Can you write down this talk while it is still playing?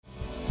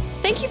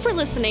Thank you for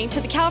listening to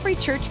the Calvary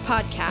Church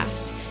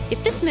podcast.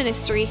 If this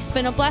ministry has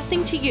been a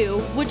blessing to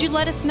you, would you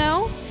let us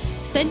know?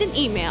 Send an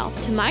email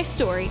to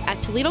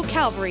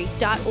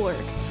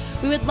mystory@toledocalvary.org.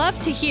 We would love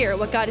to hear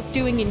what God is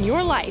doing in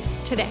your life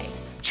today.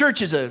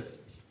 Church is a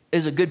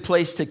good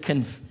place to,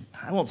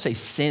 I won't say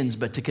sins,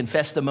 but to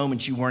confess the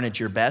moments you weren't at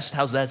your best.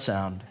 How's that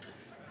sound?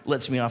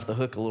 Lets me off the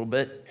hook a little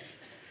bit.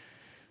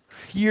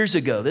 Years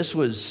ago, this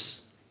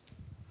was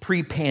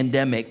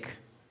pre-pandemic,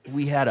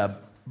 we had a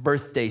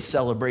birthday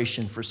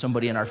celebration for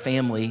somebody in our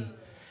family. And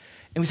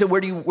we said, where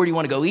do you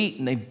want to go eat?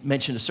 And they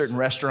mentioned a certain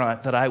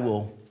restaurant that I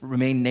will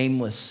remain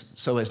nameless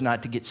so as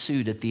not to get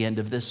sued at the end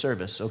of this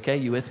service. Okay,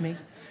 you with me?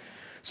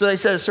 So they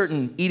said a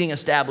certain eating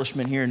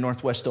establishment here in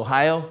Northwest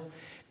Ohio.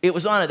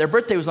 Their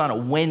birthday was on a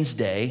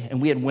Wednesday, and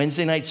we had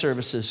Wednesday night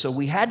services. So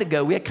we had to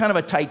go. We had kind of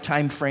a tight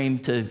time frame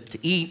to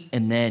eat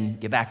and then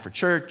get back for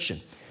church. And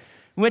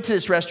we went to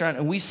this restaurant,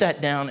 and we sat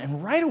down,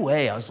 and right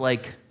away I was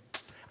like,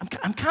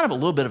 I'm kind of a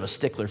little bit of a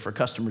stickler for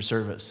customer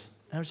service.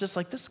 And I was just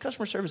like, this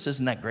customer service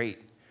isn't that great.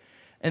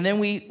 And then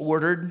we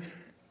ordered,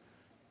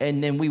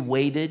 and then we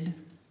waited,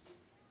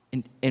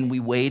 and we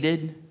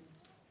waited,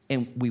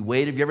 and we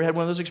waited. Have you ever had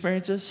one of those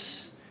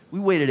experiences? We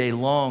waited a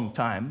long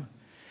time.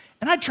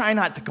 And I try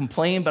not to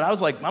complain, but I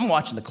was like, I'm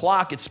watching the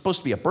clock. It's supposed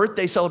to be a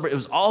birthday celebration. It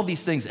was all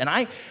these things.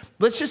 And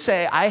let's just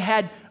say I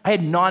had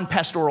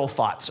non-pastoral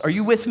thoughts. Are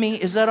you with me?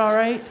 Is that all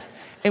right?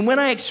 And when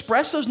I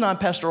expressed those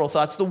non-pastoral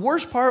thoughts, the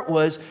worst part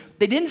was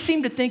they didn't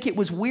seem to think it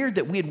was weird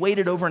that we had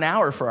waited over an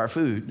hour for our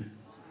food.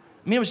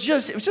 I mean, it was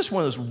just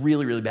one of those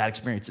really, really bad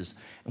experiences.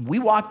 And we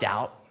walked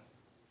out,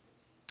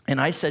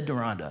 and I said to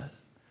Rhonda,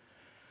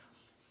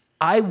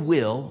 I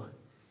will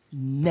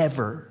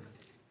never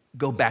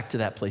go back to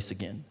that place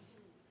again.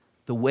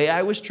 The way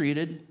I was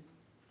treated,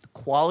 the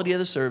quality of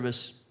the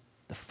service,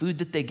 the food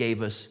that they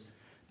gave us,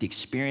 the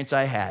experience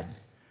I had,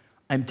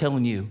 I'm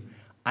telling you,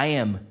 I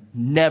am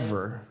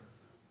never,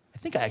 I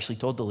think I actually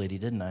told the lady,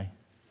 didn't I?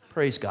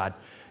 Praise God.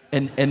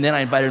 And then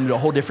I invited him to a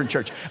whole different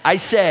church. I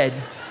said,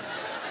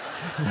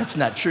 that's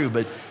not true,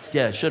 but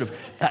yeah, I should have.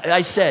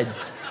 I said,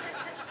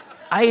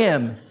 I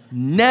am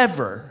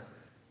never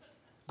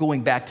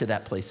going back to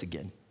that place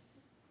again.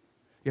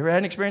 You ever had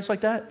an experience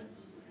like that?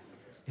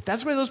 If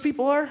that's the way those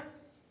people are,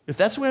 if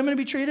that's the way I'm going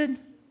to be treated,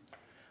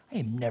 I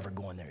am never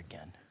going there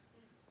again.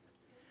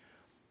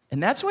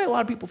 And that's the way a lot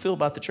of people feel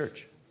about the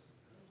church.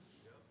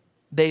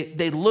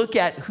 They look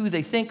at who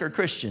they think are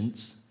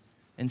Christians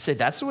and say,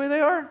 that's the way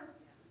they are?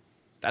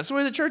 That's the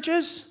way the church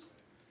is?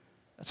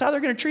 That's how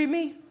they're going to treat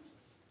me?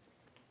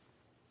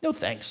 No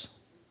thanks.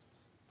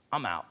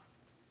 I'm out.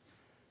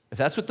 If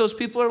that's what those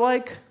people are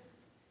like,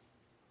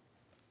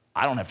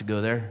 I don't have to go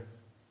there.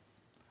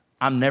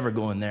 I'm never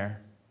going there,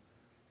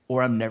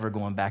 or I'm never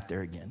going back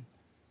there again.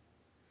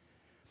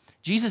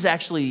 Jesus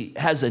actually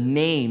has a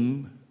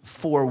name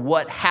for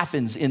what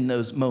happens in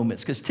those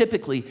moments, because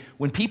typically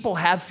when people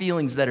have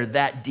feelings that are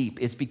that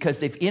deep, it's because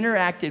they've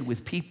interacted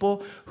with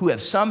people who have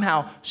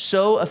somehow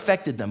so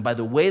affected them by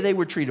the way they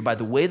were treated, by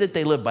the way that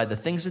they lived, by the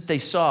things that they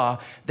saw,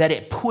 that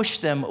it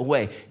pushed them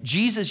away.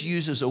 Jesus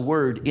uses a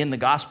word in the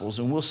Gospels,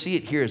 and we'll see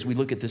it here as we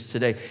look at this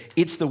today.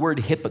 It's the word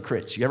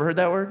hypocrites. You ever heard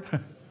that word?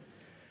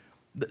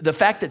 The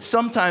fact that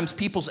sometimes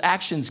people's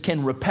actions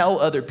can repel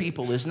other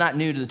people is not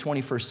new to the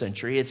 21st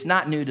century. It's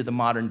not new to the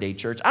modern day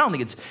church. I don't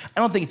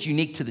think it's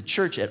unique to the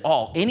church at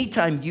all.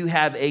 Anytime you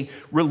have a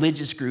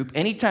religious group,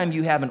 anytime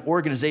you have an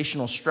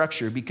organizational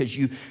structure, because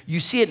you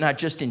see it not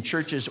just in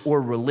churches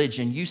or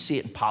religion, you see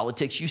it in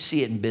politics, you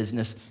see it in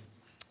business,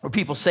 where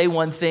people say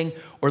one thing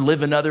or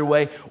live another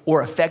way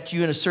or affect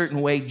you in a certain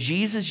way.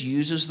 Jesus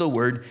uses the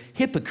word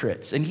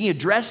hypocrites, and he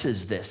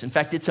addresses this. In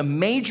fact, it's a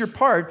major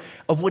part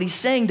of what he's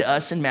saying to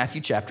us in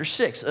Matthew chapter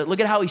 6. Look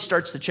at how he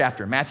starts the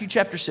chapter. Matthew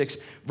chapter 6,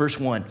 verse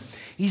 1.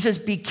 He says,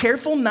 be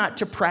careful not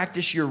to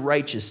practice your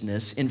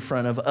righteousness in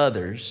front of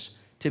others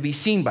to be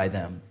seen by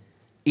them.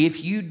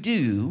 If you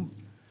do,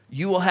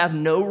 you will have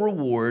no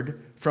reward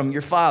from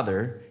your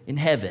Father in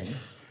heaven.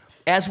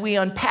 As we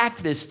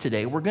unpack this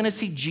today, we're going to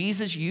see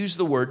Jesus use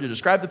the word to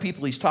describe the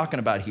people he's talking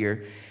about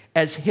here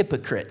as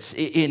hypocrites.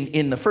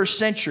 In the first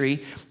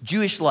century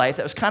Jewish life,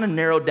 that was kind of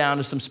narrowed down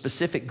to some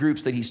specific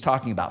groups that he's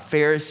talking about: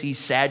 Pharisees,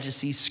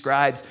 Sadducees,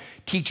 scribes,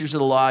 teachers of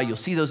the law. You'll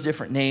see those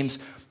different names.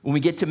 When we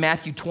get to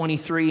Matthew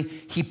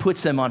 23, he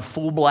puts them on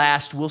full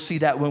blast. We'll see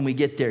that when we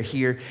get there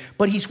here.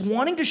 But he's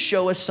wanting to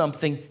show us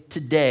something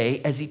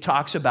today as he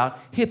talks about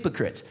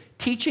hypocrites.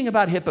 Teaching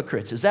about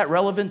hypocrites, is that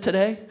relevant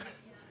today?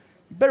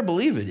 You better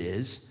believe it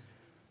is.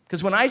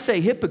 Because when I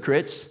say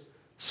hypocrites,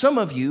 some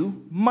of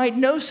you might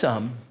know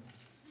some.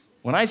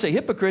 When I say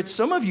hypocrites,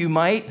 some of you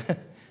might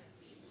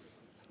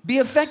be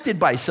affected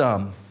by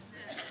some.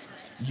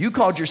 You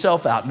called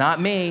yourself out, not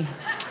me.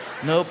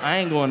 Nope, I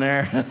ain't going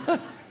there.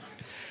 But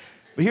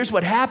here's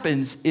what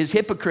happens is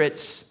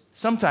hypocrites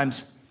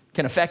sometimes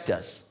can affect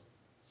us.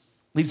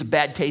 Leaves a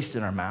bad taste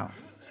in our mouth.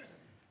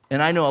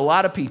 And I know a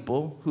lot of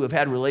people who have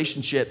had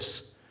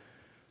relationships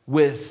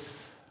with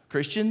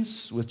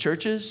Christians, with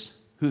churches,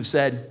 who've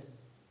said,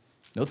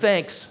 no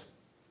thanks,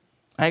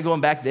 I ain't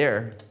going back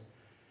there.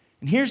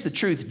 And here's the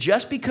truth.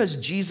 Just because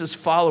Jesus'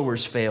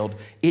 followers failed,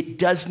 it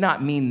does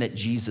not mean that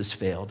Jesus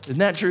failed. Isn't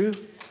that true?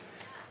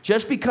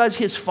 Just because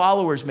his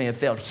followers may have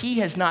failed,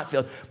 he has not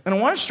failed. And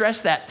I want to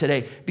stress that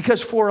today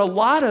because for a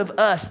lot of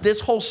us,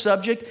 this whole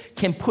subject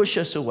can push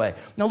us away.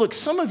 Now look,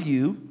 some of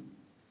you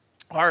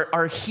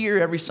are here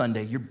every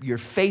Sunday. You're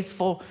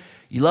faithful.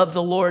 You love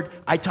the Lord.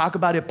 I talk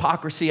about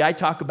hypocrisy. I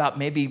talk about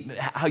maybe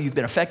how you've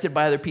been affected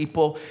by other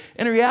people.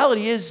 And the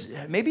reality is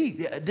maybe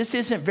this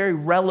isn't very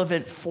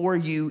relevant for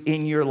you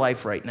in your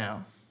life right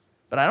now.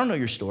 But I don't know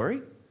your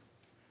story.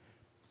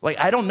 Like,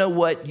 I don't know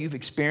what you've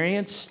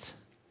experienced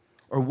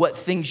or what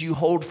things you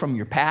hold from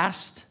your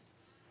past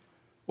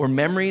or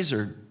memories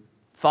or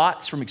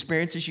thoughts from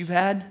experiences you've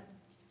had.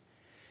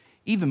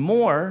 Even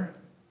more,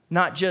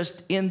 not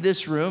just in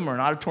this room or an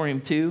auditorium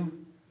too,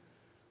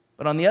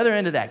 but on the other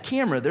end of that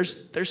camera,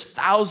 there's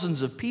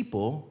thousands of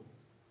people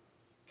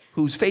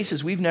whose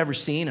faces we've never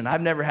seen and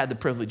I've never had the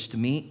privilege to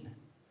meet,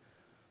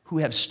 who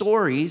have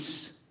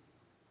stories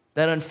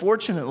that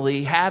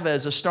unfortunately have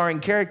as a starring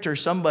character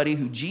somebody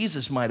who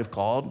Jesus might have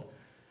called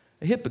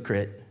a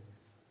hypocrite.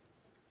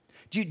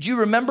 Do you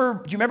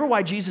remember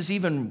why Jesus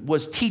even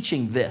was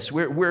teaching this?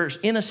 We're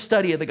in a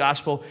study of the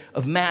Gospel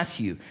of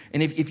Matthew.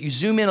 And if you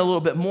zoom in a little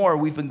bit more,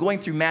 we've been going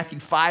through Matthew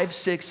 5,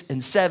 6,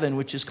 and 7,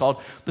 which is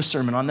called the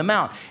Sermon on the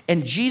Mount.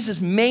 And Jesus'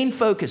 main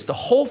focus, the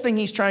whole thing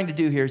he's trying to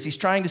do here is he's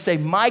trying to say,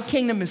 my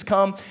kingdom has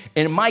come,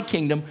 and in my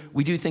kingdom,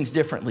 we do things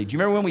differently. Do you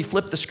remember when we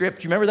flipped the script?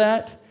 Do you remember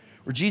that?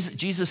 Where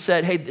Jesus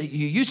said, hey,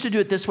 you used to do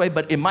it this way,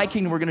 but in my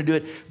kingdom, we're going to do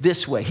it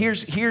this way.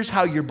 Here's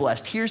how you're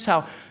blessed. Here's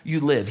how you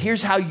live.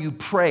 Here's how you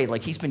pray.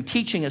 Like he's been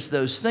teaching us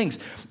those things.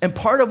 And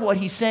part of what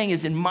he's saying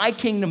is in my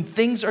kingdom,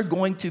 things are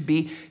going to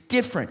be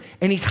different.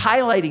 And he's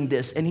highlighting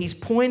this and he's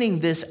pointing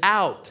this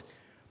out.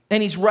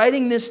 And he's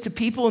writing this to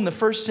people in the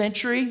first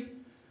century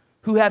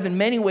who have in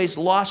many ways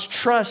lost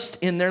trust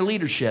in their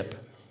leadership.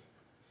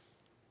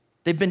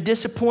 They've been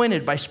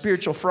disappointed by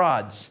spiritual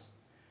frauds.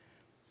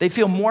 They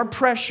feel more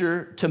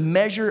pressure to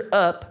measure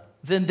up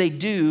than they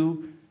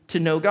do to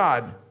know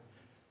God.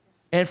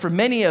 And for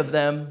many of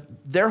them,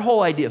 their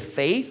whole idea of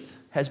faith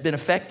has been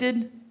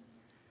affected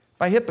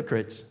by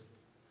hypocrites.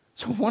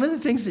 So one of the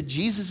things that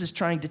Jesus is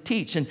trying to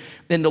teach, and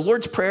the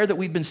Lord's Prayer that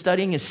we've been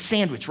studying is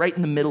sandwiched right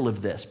in the middle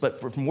of this. But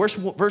from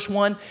verse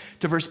 1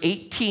 to verse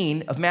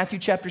 18 of Matthew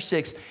chapter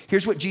 6,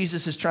 here's what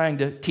Jesus is trying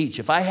to teach.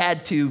 If I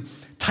had to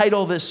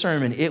title this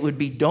sermon, it would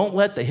be, Don't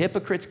Let the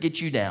Hypocrites Get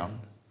You Down.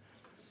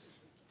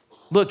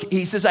 Look,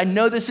 he says, I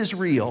know this is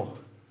real,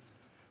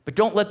 but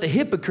don't let the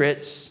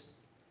hypocrites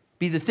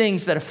be the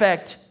things that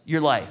affect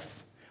your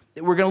life.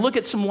 We're going to look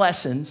at some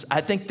lessons. I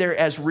think they're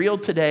as real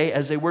today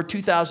as they were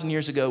 2,000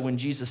 years ago when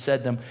Jesus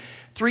said them.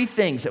 3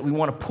 things that we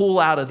want to pull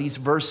out of these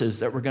verses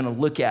that we're going to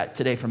look at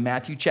today from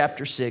Matthew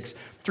chapter 6.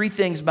 3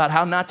 things about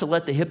how not to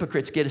let the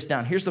hypocrites get us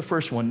down. Here's the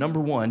first one. Number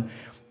 1,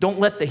 don't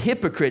let the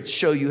hypocrites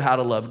show you how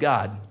to love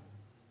God.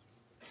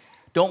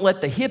 Don't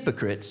let the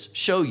hypocrites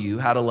show you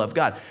how to love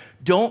God.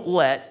 Don't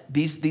let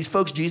these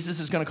folks Jesus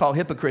is going to call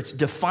hypocrites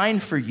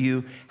define for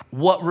you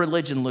what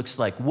religion looks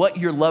like, what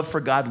your love for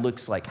God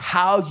looks like,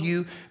 how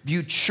you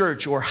view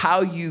church or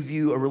how you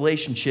view a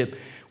relationship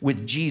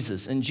with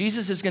Jesus. And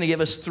Jesus is going to give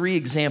us 3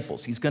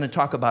 examples. He's going to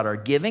talk about our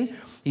giving,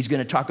 he's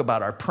going to talk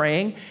about our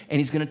praying,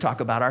 and he's going to talk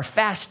about our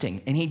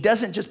fasting. And he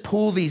doesn't just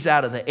pull these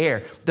out of the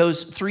air.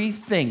 Those 3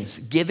 things,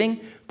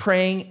 giving,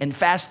 praying, and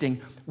fasting,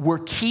 were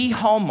key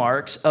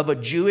hallmarks of a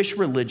Jewish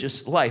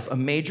religious life, a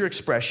major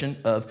expression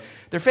of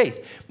their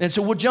faith. And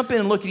so we'll jump in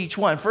and look at each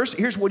one. First,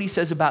 here's what he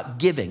says about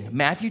giving.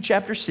 Matthew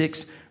chapter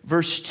 6,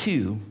 verse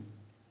 2.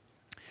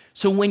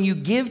 So when you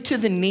give to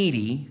the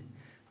needy,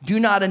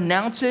 do not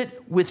announce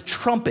it with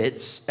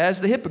trumpets, as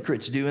the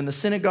hypocrites do in the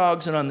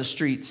synagogues and on the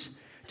streets,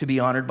 to be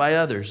honored by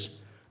others.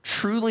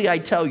 Truly, I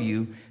tell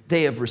you,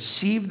 they have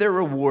received their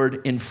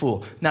reward in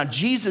full. Now,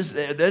 Jesus,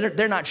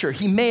 they're not sure.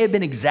 He may have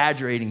been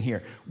exaggerating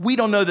here. We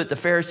don't know that the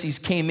Pharisees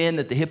came in,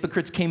 that the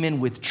hypocrites came in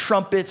with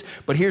trumpets,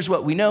 but here's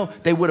what we know.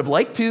 They would have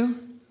liked to.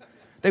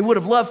 They would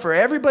have loved for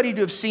everybody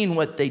to have seen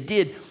what they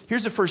did.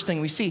 Here's the first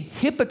thing we see.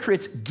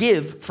 Hypocrites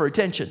give for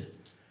attention.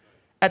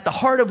 At the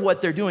heart of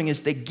what they're doing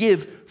is they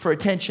give for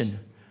attention.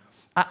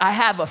 I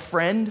have a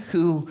friend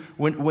who,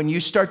 when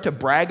you start to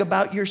brag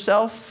about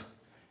yourself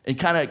and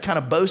kind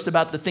of boast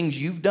about the things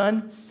you've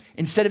done,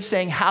 instead of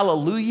saying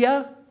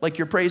hallelujah, like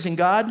you're praising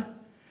God,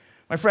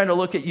 my friend will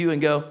look at you and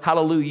go,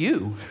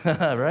 hallelujah,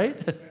 right?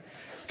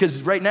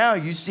 Because right now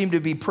you seem to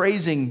be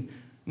praising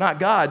not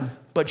God,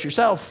 but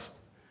yourself.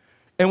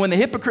 And when the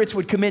hypocrites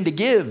would come in to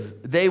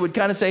give, they would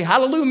kind of say,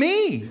 hallelujah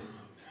me.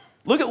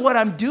 Look at what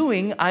I'm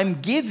doing.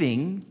 I'm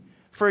giving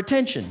for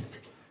attention.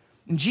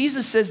 And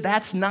Jesus says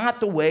that's not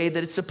the way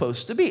that it's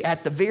supposed to be.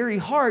 At the very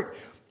heart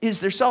is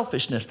their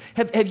selfishness.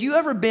 Have you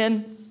ever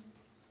been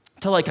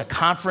to like a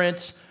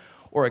conference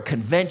or a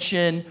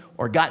convention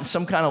or gotten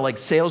some kind of like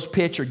sales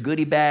pitch or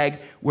goodie bag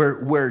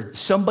where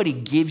somebody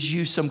gives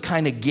you some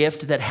kind of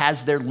gift that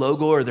has their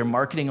logo or their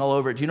marketing all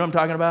over it? Do you know what I'm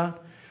talking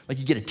about? Like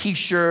you get a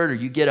t-shirt or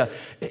you get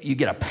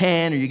a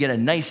pen or you get a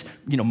nice,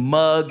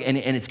 mug and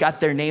it's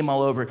got their name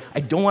all over it. I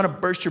don't want to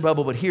burst your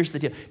bubble, but here's the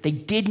deal. They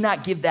did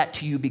not give that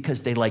to you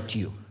because they liked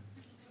you.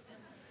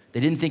 They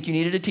didn't think you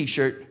needed a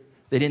t-shirt.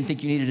 They didn't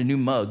think you needed a new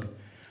mug.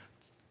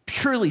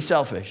 Purely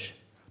selfish.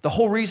 The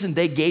whole reason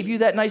they gave you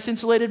that nice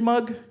insulated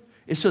mug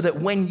is so that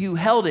when you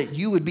held it,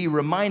 you would be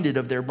reminded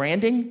of their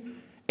branding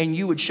and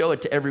you would show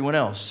it to everyone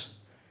else.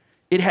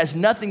 It has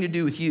nothing to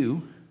do with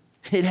you.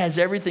 It has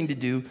everything to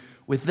do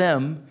with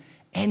them,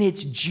 and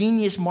it's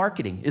genius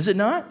marketing, is it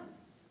not?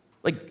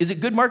 Like, is it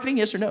good marketing,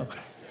 yes or no?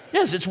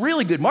 Yes, it's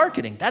really good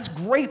marketing. That's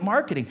great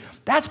marketing.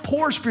 That's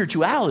poor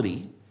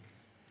spirituality.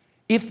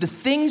 If the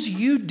things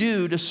you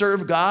do to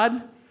serve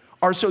God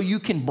are so you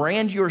can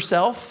brand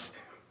yourself,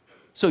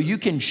 so you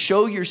can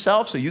show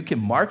yourself, so you can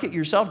market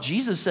yourself,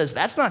 Jesus says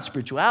that's not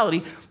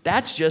spirituality,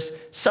 that's just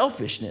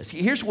selfishness.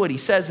 Here's what he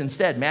says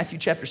instead, Matthew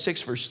chapter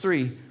 6, verse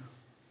 3.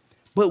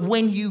 But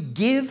when you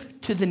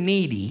give to the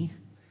needy,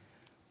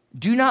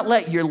 do not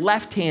let your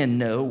left hand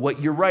know what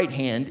your right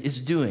hand is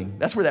doing.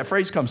 That's where that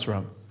phrase comes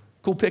from.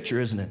 Cool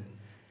picture, isn't it?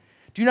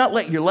 Do not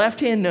let your left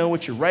hand know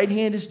what your right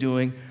hand is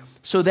doing,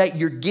 so that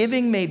your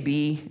giving may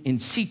be in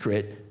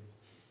secret.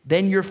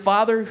 Then your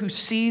Father who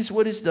sees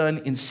what is done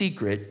in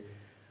secret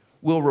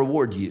will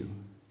reward you.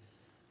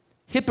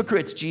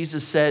 Hypocrites,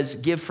 Jesus says,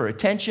 give for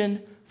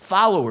attention.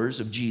 Followers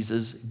of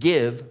Jesus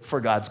give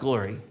for God's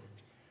glory.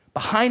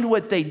 Behind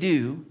what they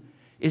do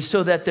is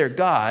so that their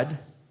God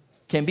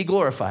can be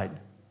glorified.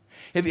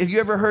 Have you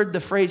ever heard the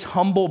phrase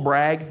humble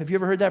brag? Have you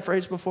ever heard that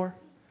phrase before?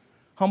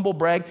 Humble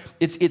brag.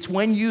 It's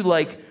when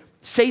you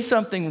say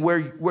something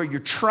where you're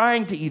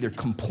trying to either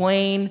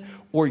complain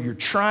or you're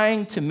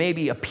trying to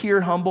maybe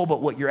appear humble,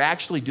 but what you're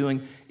actually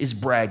doing is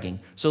bragging.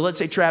 So let's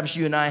say, Travis,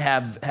 you and I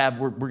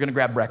we're going to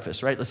grab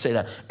breakfast, right? Let's say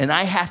that. And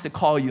I have to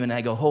call you and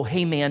I go, oh,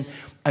 hey man,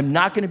 I'm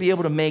not going to be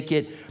able to make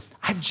it.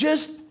 I've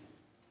just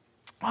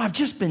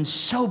been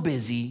so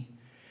busy.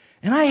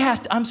 And I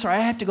have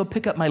to go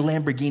pick up my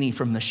Lamborghini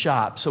from the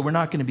shop, so we're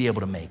not going to be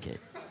able to make it.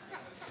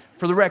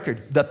 For the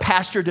record, the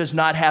pastor does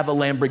not have a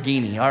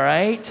Lamborghini, all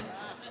right?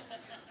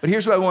 But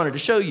here's what I wanted to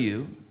show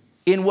you.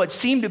 In what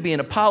seemed to be an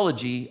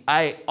apology,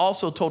 I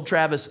also told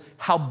Travis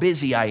how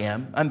busy I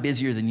am. I'm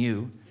busier than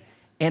you.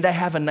 And I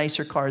have a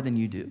nicer car than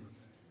you do,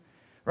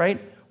 right?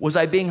 Was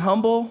I being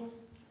humble?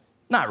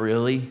 Not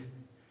really.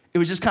 It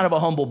was just kind of a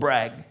humble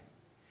brag.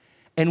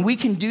 And we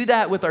can do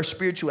that with our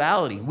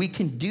spirituality. We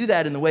can do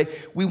that in the way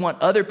we want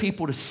other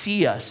people to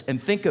see us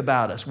and think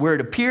about us, where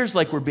it appears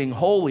like we're being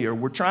holy or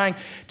we're trying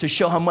to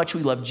show how much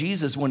we love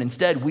Jesus, when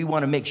instead we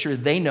want to make sure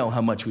they know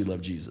how much we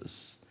love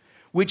Jesus.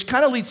 Which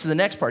kind of leads to the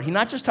next part. He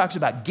not just talks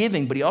about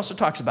giving, but he also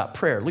talks about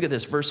prayer. Look at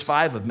this, verse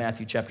 5 of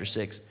Matthew chapter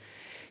 6.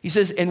 He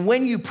says, and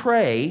when you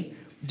pray,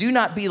 do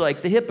not be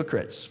like the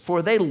hypocrites,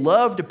 for they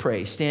love to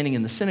pray standing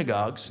in the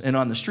synagogues and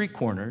on the street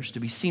corners to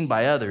be seen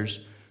by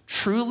others.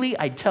 Truly,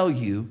 I tell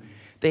you,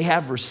 they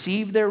have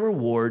received their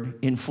reward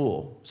in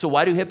full. So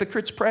why do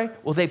hypocrites pray?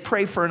 Well, they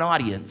pray for an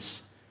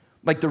audience.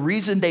 Like the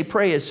reason they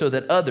pray is so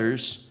that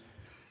others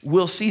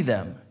will see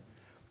them.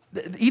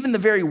 Even the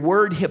very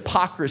word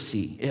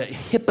hypocrisy,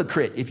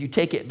 hypocrite, if you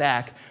take it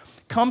back,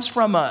 comes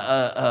from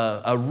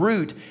a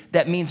root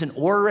that means an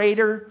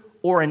orator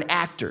or an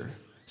actor.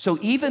 So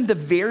even the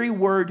very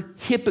word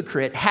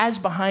hypocrite has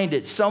behind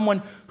it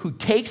someone who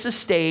takes a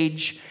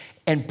stage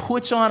and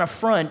puts on a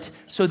front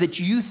so that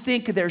you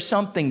think they're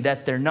something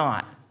that they're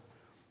not.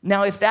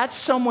 Now, if that's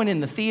someone in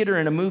the theater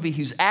in a movie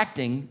who's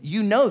acting,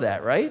 you know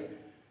that, right?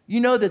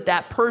 You know that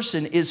that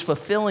person is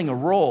fulfilling a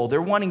role.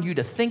 They're wanting you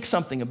to think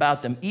something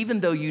about them, even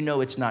though you know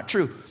it's not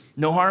true.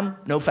 No harm,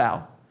 no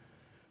foul.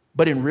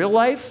 But in real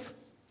life,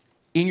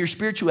 in your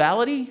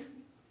spirituality,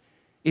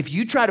 if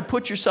you try to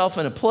put yourself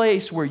in a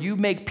place where you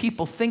make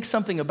people think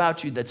something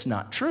about you that's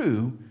not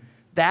true,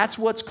 that's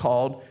what's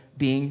called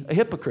being a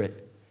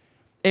hypocrite.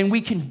 And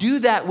we can do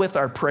that with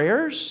our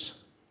prayers,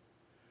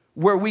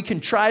 where we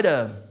can try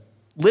to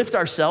lift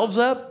ourselves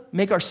up,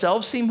 make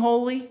ourselves seem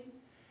holy.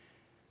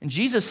 And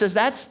Jesus says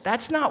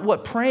that's not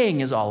what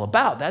praying is all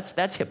about.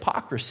 That's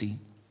hypocrisy.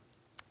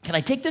 Can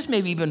I take this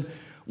maybe even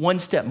one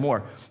step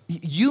more?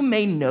 You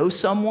may know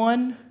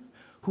someone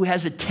who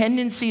has a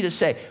tendency to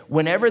say,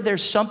 whenever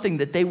there's something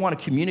that they want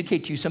to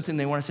communicate to you, something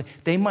they want to say,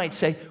 they might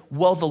say,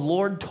 well, the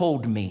Lord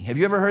told me. Have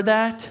you ever heard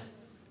that?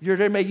 You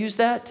heard anybody use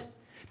that?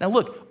 Now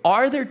look,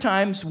 are there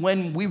times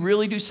when we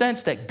really do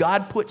sense that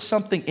God puts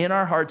something in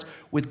our hearts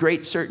with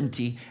great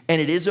certainty, and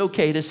it is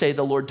okay to say,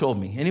 the Lord told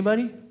me?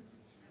 Anybody?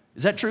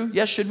 Is that true?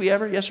 Yes, should we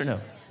ever? Yes or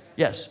no?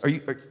 Yes.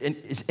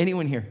 Is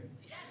anyone here?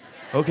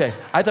 Okay.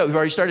 I thought we've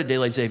already started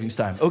daylight savings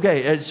time.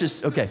 Okay, it's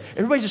just, okay.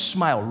 Everybody just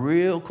smile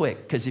real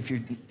quick, because if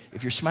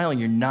you're smiling,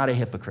 you're not a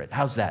hypocrite.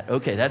 How's that?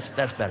 Okay, that's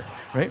better,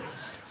 right?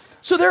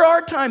 So there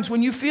are times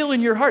when you feel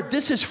in your heart,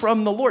 this is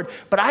from the Lord.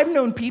 But I've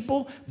known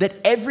people that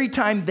every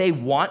time they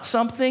want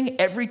something,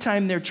 every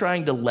time they're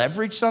trying to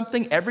leverage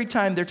something, every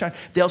time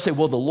they'll say,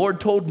 well, the Lord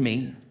told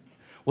me.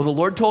 Well, the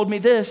Lord told me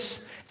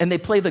this. And they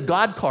play the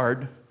God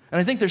card. And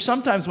I think there's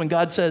sometimes when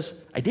God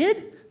says, I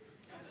did?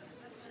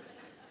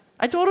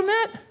 I told him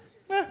that?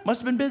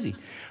 Must have been busy,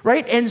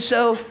 right? And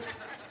so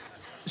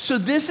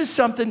this is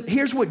something,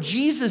 here's what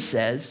Jesus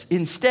says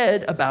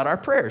instead about our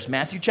prayers.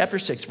 Matthew chapter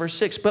 6, verse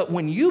 6. But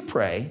when you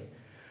pray,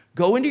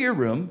 go into your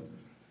room,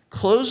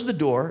 close the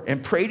door,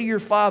 and pray to your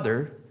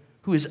Father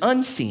who is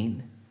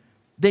unseen.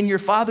 Then your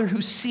Father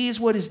who sees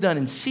what is done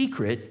in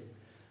secret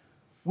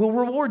will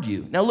reward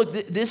you. Now look,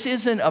 this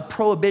isn't a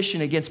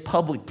prohibition against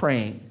public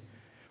praying,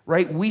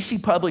 right? We see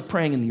public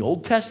praying in the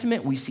Old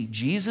Testament. We see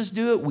Jesus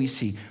do it. We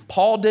see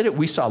Paul did it.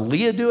 We saw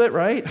Leah do it,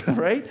 right?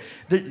 Right?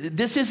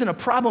 This isn't a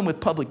problem with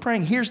public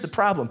praying. Here's the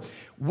problem.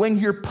 When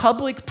your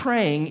public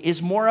praying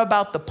is more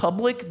about the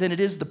public than it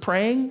is the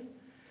praying,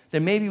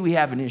 then maybe we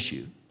have an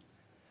issue.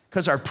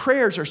 Because our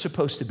prayers are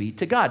supposed to be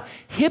to God.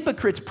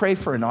 Hypocrites pray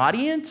for an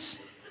audience.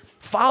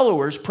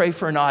 Followers pray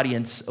for an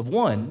audience of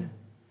one.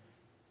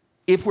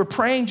 If we're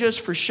praying just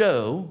for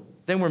show,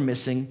 then we're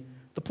missing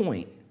the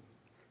point.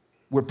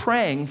 We're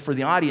praying for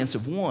the audience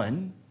of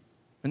one,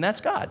 and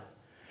that's God.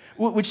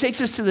 Which takes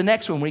us to the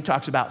next one when he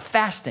talks about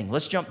fasting.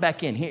 Let's jump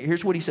back in.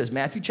 Here's what he says,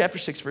 Matthew chapter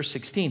 6, verse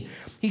 16.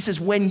 He says,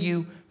 when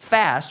you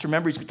fast,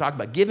 remember he's going to talk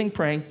about giving,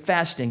 praying,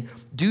 fasting,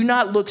 do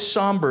not look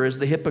somber as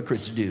the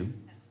hypocrites do,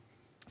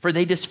 for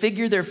they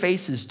disfigure their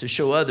faces to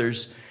show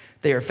others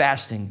they are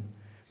fasting.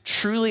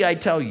 Truly, I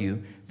tell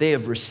you, they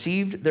have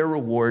received their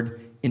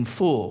reward in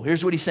full.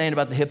 Here's what he's saying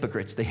about the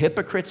hypocrites. The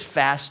hypocrites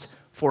fast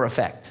for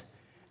effect.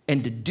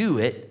 And to do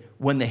it,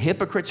 when the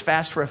hypocrites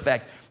fast for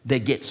effect, they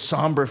get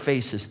somber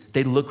faces.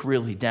 They look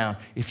really down.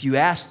 If you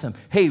ask them,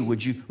 hey,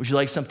 would you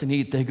like something to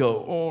eat? They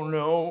go, oh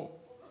no,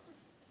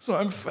 so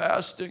I'm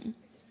fasting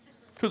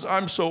because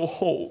I'm so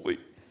holy.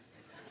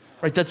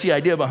 Right, that's the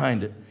idea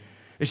behind it.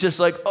 It's just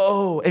like,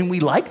 oh, and we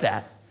like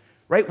that.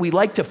 Right? We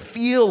like to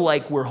feel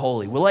like we're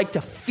holy. We like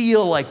to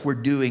feel like we're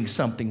doing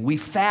something. We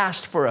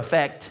fast for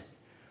effect.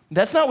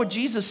 That's not what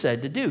Jesus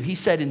said to do. He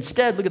said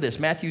instead, look at this,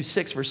 Matthew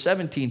 6, verse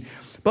 17,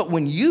 but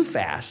when you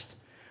fast,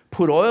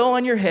 put oil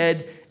on your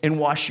head and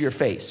wash your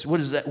face. What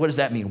does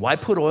that mean? Why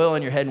put oil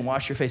on your head and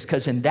wash your face?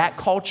 Because in that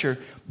culture,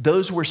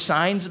 those were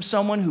signs of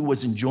someone who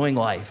was enjoying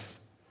life.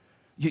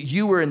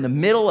 You were in the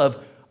middle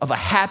of a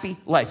happy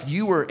life.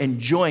 You were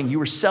enjoying, you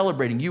were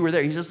celebrating, you were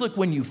there. He says, look,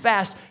 when you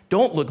fast,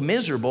 don't look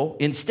miserable.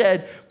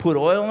 Instead, put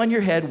oil on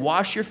your head,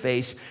 wash your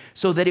face,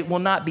 so that it will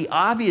not be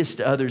obvious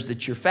to others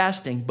that you're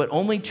fasting, but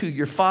only to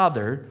your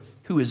Father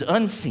who is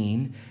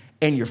unseen,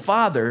 and your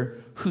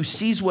Father who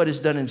sees what is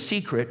done in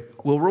secret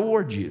will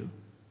reward you.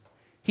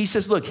 He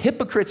says, look,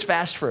 hypocrites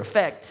fast for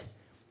effect,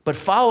 but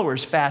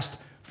followers fast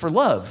for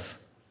love.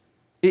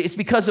 It's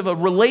because of a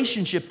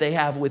relationship they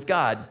have with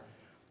God.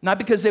 Not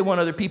because they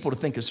want other people to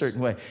think a certain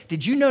way.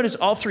 Did you notice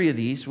all three of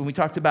these, when we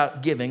talked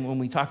about giving, when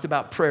we talked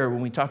about prayer,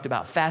 when we talked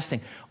about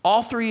fasting,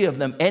 all three of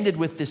them ended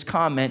with this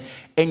comment,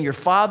 and your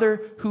Father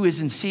who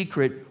is in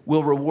secret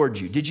will reward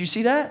you. Did you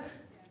see that?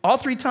 All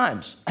three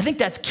times. I think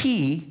that's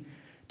key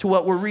to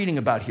what we're reading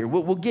about here.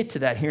 We'll get to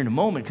that here in a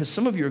moment, because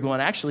some of you are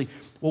going, actually,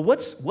 well,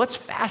 what's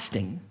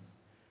fasting?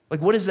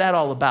 Like, what is that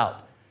all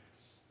about?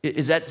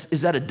 Is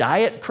that a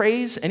diet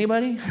craze?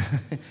 Anybody?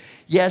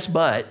 Yes,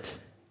 but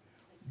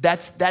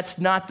that's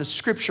not the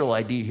scriptural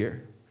idea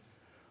here.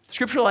 The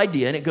scriptural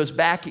idea, and it goes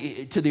back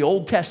to the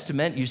Old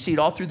Testament, you see it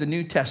all through the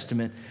New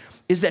Testament,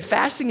 is that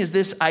fasting is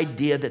this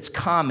idea that's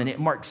common. It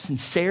marks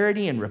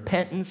sincerity and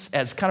repentance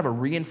as kind of a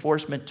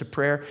reinforcement to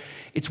prayer.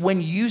 It's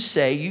when you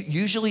say,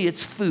 usually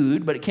it's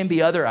food, but it can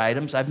be other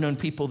items. I've known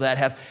people that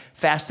have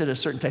fasted a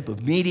certain type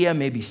of media,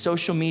 maybe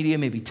social media,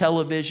 maybe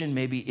television,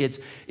 maybe it's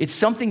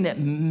something that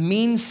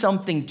means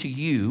something to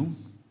you,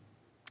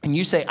 and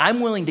you say, I'm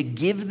willing to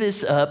give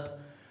this up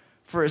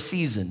for a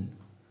season.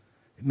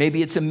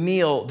 Maybe it's a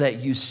meal that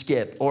you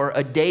skip, or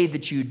a day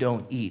that you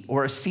don't eat,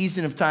 or a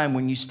season of time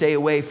when you stay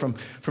away from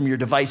your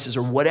devices,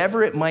 or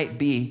whatever it might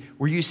be,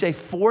 where you say,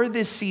 for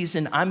this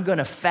season, I'm going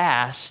to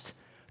fast,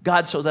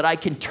 God, so that I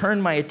can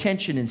turn my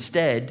attention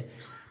instead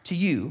to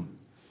you.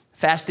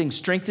 Fasting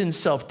strengthens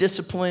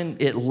self-discipline.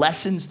 It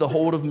lessens the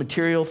hold of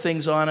material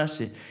things on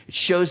us. It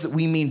shows that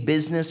we mean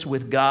business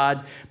with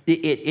God.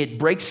 It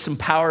breaks some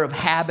power of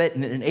habit,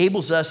 and it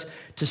enables us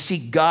to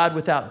seek God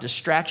without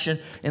distraction.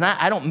 And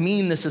I don't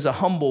mean this as a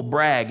humble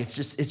brag. It's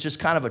just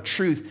kind of a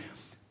truth.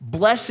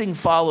 Blessing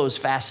follows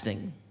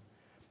fasting.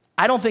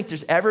 I don't think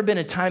there's ever been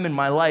a time in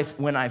my life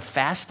when I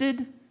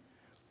fasted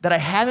that I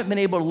haven't been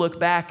able to look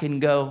back and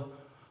go,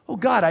 oh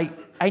God,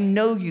 I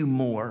know you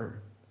more.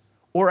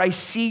 Or I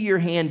see your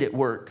hand at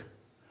work.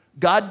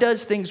 God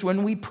does things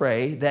when we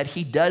pray that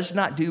he does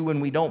not do when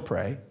we don't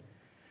pray.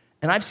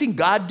 And I've seen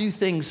God do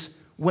things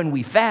when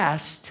we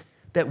fast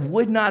that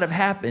would not have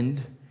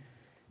happened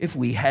if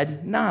we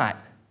had not.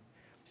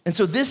 And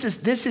so this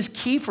is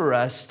key for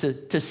us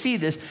to see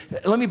this.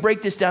 Let me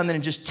break this down then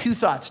in just two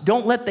thoughts.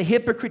 Don't let the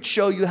hypocrite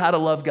show you how to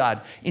love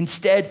God.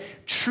 Instead,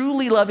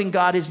 truly loving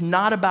God is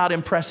not about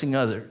impressing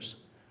others.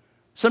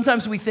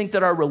 Sometimes we think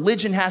that our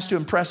religion has to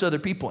impress other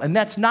people, and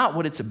that's not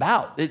what it's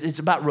about. It's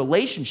about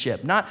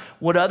relationship, not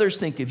what others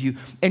think of you.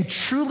 And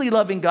truly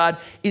loving God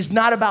is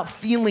not about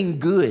feeling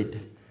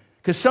good,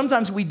 because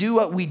sometimes we do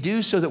what we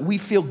do so that we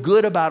feel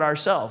good about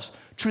ourselves.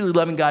 Truly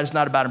loving God is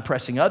not about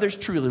impressing others.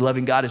 Truly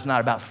loving God is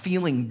not about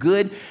feeling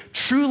good.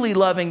 Truly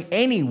loving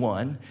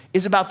anyone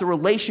is about the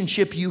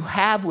relationship you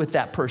have with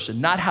that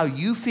person, not how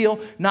you feel,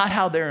 not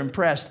how they're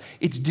impressed.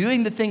 It's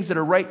doing the things that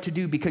are right to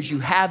do because you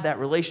have that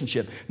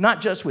relationship,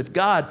 not just with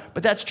God,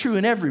 but that's true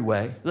in every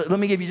way. Let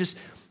me give you just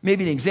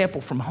maybe an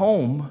example from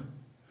home.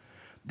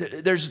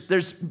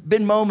 There's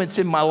been moments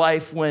in my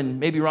life when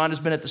maybe Rhonda's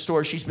been at the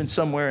store, she's been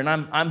somewhere, and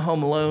I'm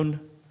home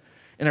alone,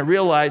 and I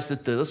realize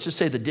that let's just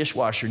say the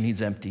dishwasher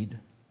needs emptied.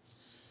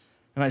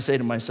 And I say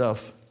to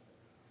myself,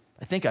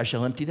 I think I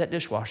shall empty that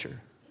dishwasher.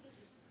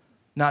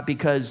 Not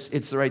because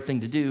it's the right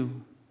thing to do,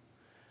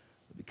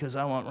 but because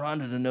I want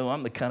Rhonda to know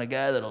I'm the kind of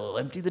guy that'll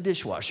empty the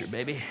dishwasher,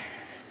 baby.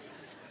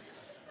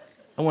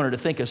 I want her to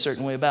think a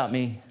certain way about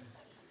me,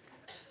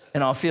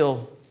 and I'll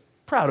feel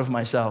proud of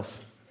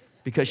myself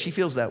because she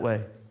feels that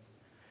way.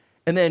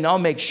 And then I'll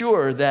make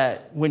sure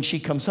that when she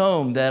comes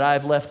home that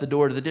I've left the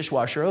door to the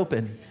dishwasher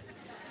open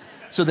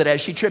so that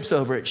as she trips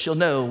over it, she'll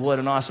know what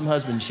an awesome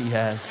husband she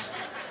has.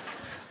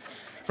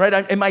 Right?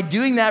 Am I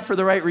doing that for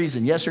the right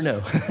reason? Yes or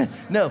no?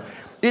 No.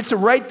 It's the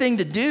right thing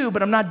to do,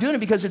 but I'm not doing it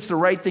because it's the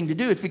right thing to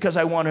do. It's because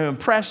I want to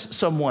impress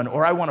someone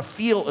or I want to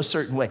feel a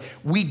certain way.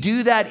 We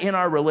do that in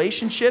our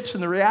relationships,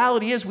 and the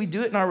reality is we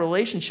do it in our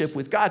relationship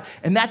with God,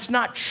 and that's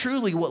not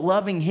truly what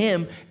loving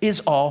Him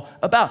is all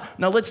about.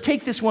 Now, let's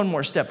take this one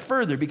more step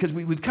further because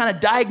we've kind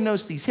of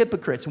diagnosed these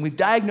hypocrites, and we've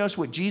diagnosed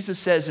what Jesus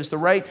says is the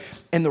right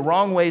and the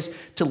wrong ways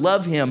to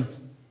love Him.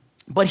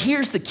 But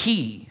here's the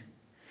key.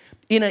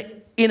 In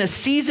a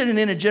season and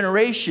in a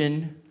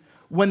generation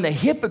when the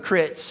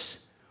hypocrites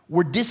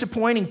were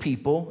disappointing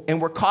people and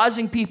were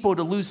causing people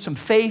to lose some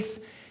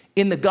faith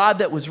in the God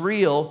that was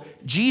real,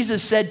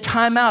 Jesus said,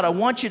 time out. I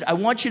want you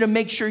to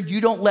make sure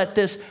you don't let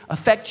this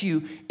affect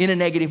you in a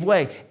negative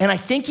way. And I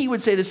think He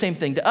would say the same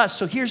thing to us.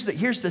 So here's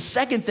the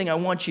second thing I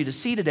want you to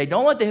see today.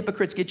 Don't let the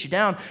hypocrites get you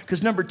down,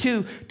 because number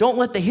two, don't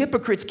let the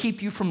hypocrites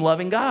keep you from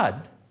loving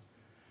God.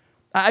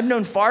 I've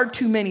known far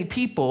too many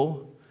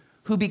people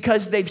who,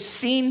 because they've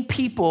seen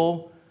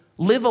people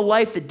live a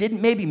life that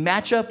didn't maybe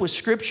match up with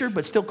Scripture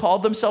but still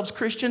called themselves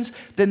Christians,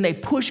 then they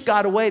push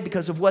God away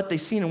because of what they've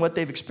seen and what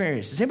they've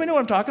experienced. Does anybody know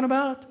what I'm talking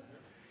about?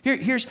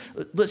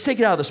 Let's take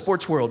it out of the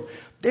sports world.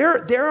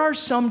 There are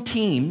some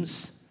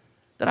teams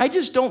that I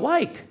just don't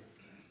like.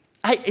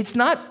 It's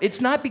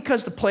not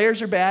because the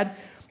players are bad.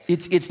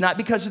 It's not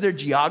because of their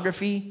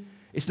geography.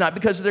 It's not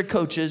because of their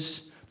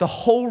coaches. The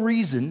whole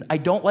reason I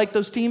don't like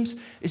those teams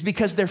is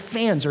because their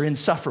fans are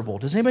insufferable.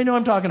 Does anybody know what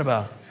I'm talking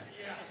about?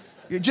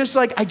 You're just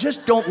like, I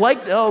just don't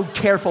like, oh,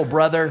 careful,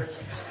 brother.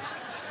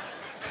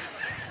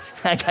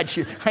 I got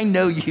you. I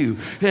know you.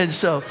 And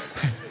so,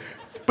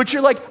 but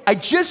you're like, I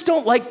just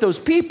don't like those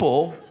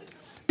people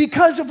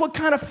because of what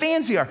kind of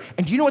fans they are.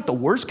 And do you know what the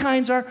worst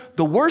kinds are?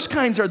 The worst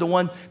kinds are the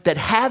ones that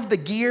have the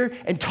gear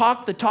and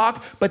talk the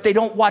talk, but they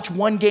don't watch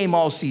one game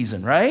all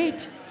season,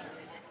 right?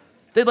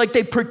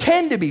 They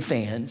pretend to be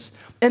fans,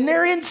 and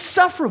they're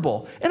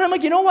insufferable. And I'm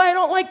like, you know why I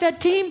don't like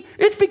that team?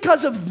 It's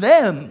because of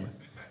them.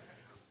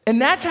 And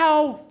that's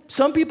how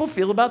some people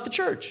feel about the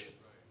church.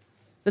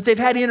 That they've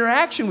had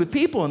interaction with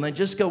people and they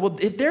just go, well,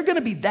 if they're going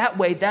to be that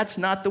way, that's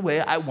not the way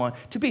I want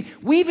to be.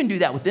 We even do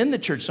that within the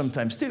church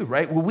sometimes too,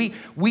 right? Where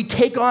we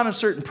take on a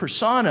certain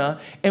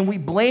persona and we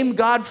blame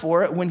God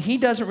for it when He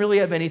doesn't really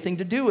have anything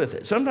to do with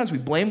it. Sometimes we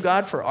blame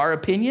God for our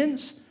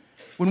opinions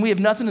when we have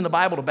nothing in the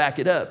Bible to back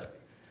it up.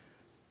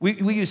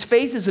 We use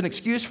faith as an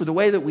excuse for the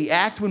way that we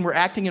act when we're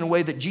acting in a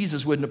way that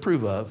Jesus wouldn't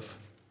approve of.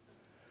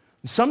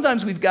 And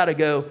sometimes we've got to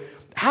go,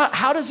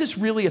 how does this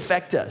really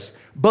affect us?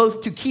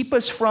 Both to keep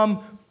us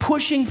from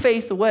pushing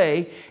faith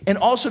away and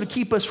also to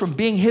keep us from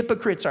being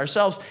hypocrites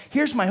ourselves.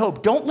 Here's my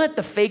hope. Don't let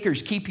the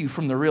fakers keep you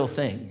from the real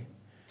thing.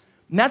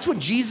 And that's what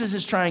Jesus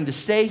is trying to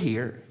say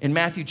here in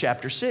Matthew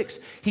chapter 6.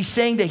 He's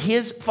saying to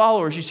His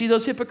followers, you see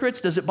those hypocrites?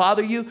 Does it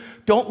bother you?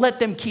 Don't let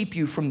them keep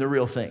you from the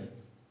real thing.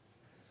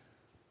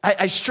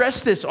 I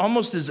stress this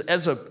almost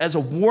as a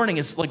warning.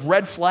 It's like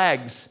red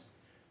flags.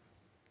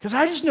 Because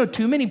I just know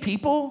too many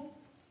people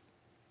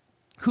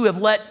who have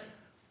let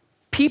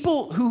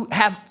people who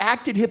have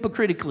acted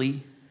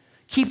hypocritically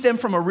keep them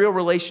from a real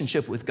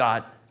relationship with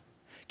God.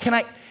 Can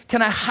I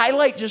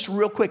highlight just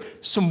real quick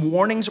some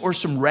warnings or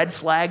some red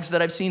flags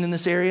that I've seen in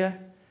this area?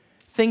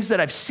 Things that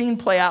I've seen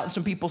play out in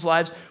some people's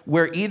lives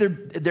where either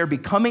they're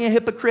becoming a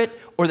hypocrite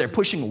or they're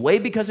pushing away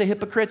because of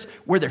hypocrites,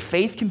 where their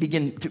faith can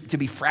begin to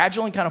be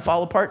fragile and kind of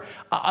fall apart.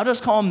 I'll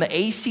just call them the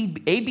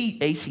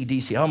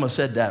ACDC. I almost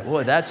said that.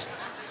 Boy, that's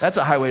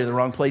a highway to the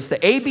wrong place. The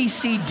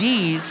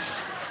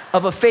ABCDs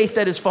of a faith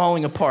that is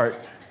falling apart.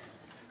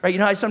 Right? You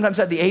know how I sometimes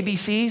have the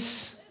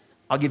ABCs?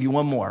 I'll give you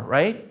one more,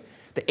 right?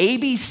 The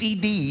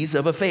ABCDs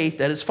of a faith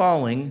that is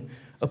falling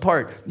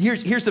apart.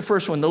 Here's the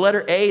first one. The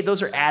letter A,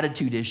 those are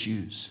attitude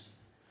issues.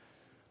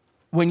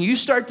 When you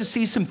start to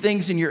see some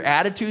things in your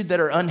attitude that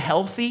are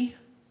unhealthy,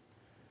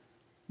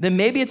 then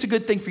maybe it's a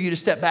good thing for you to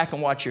step back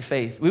and watch your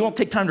faith. We won't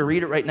take time to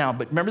read it right now,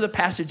 but remember the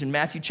passage in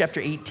Matthew chapter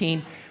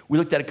 18 we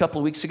looked at a couple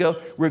of weeks ago,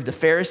 where you have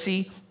the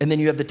Pharisee and then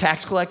you have the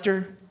tax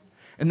collector?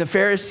 And the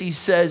Pharisee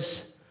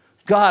says,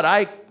 God,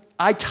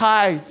 I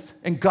tithe,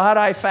 and God,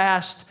 I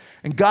fast,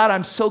 and God,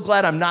 I'm so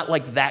glad I'm not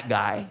like that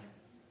guy.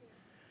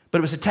 But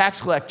it was a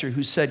tax collector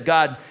who said,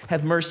 God,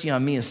 have mercy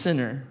on me, a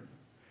sinner.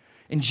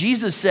 And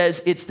Jesus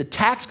says it's the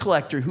tax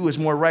collector who was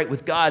more right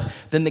with God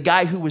than the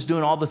guy who was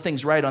doing all the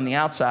things right on the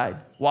outside.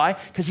 Why?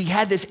 Because he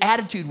had this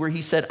attitude where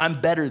he said,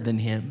 I'm better than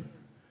him.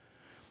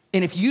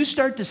 And if you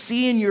start to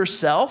see in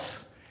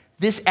yourself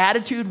this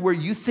attitude where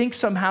you think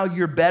somehow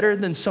you're better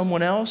than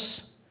someone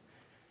else,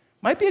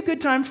 might be a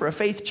good time for a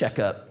faith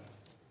checkup.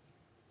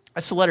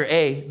 That's the letter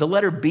A. The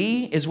letter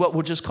B is what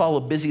we'll just call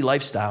a busy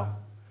lifestyle.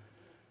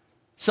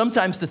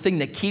 Sometimes the thing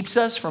that keeps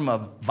us from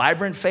a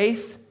vibrant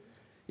faith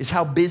is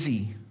how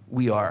busy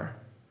we are.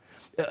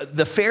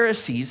 The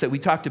Pharisees that we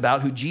talked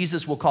about, who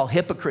Jesus will call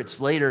hypocrites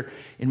later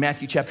in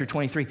Matthew chapter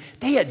 23,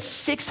 they had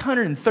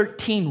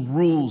 613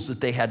 rules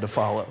that they had to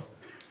follow.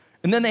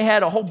 And then they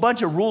had a whole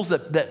bunch of rules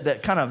that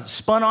kind of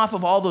spun off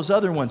of all those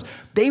other ones.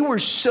 They were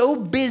so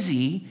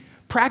busy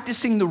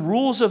practicing the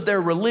rules of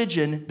their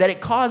religion that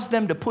it caused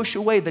them to push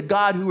away the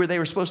God who they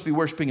were supposed to be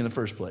worshiping in the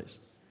first place.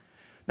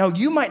 Now,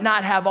 you might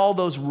not have all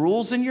those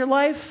rules in your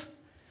life,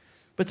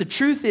 but the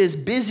truth is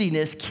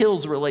busyness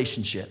kills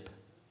relationship.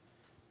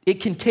 It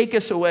can take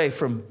us away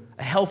from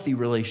a healthy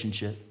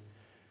relationship.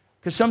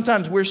 Because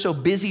sometimes we're so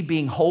busy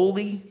being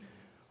holy,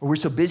 or we're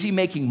so busy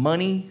making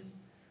money,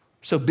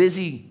 so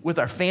busy with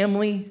our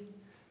family,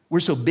 we're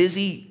so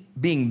busy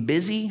being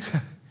busy,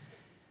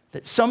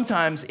 that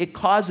sometimes it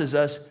causes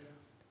us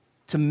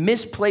to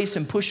misplace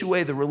and push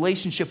away the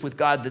relationship with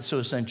God that's so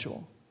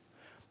essential.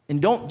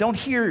 And don't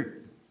hear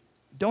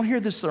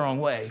this the wrong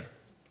way.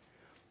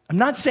 I'm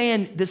not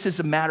saying this is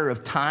a matter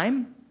of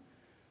time,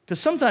 because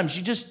sometimes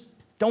you just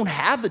don't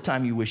have the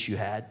time you wish you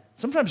had.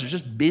 Sometimes there's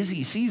just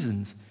busy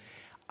seasons.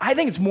 I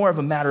think it's more of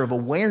a matter of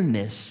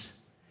awareness.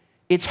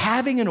 It's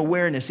having an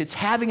awareness, it's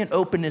having an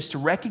openness to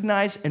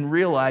recognize and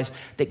realize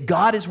that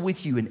God is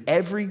with you in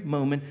every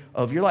moment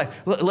of your life.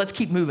 Let's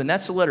keep moving.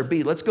 That's the letter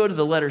B. Let's go to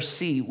the letter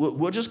C.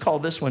 We'll just call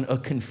this one a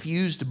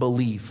confused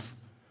belief.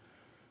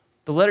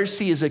 The letter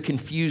C is a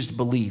confused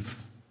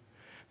belief.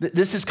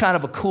 This is kind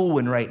of a cool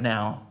one right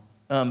now,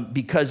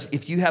 because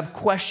if you have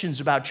questions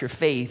about your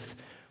faith,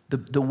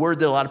 the word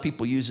that a lot of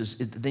people use is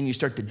then you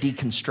start to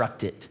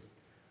deconstruct it.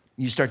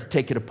 You start to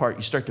take it apart.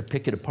 You start to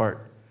pick it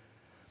apart.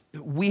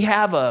 We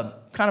have a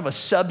kind of a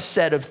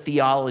subset of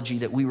theology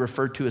that we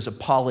refer to as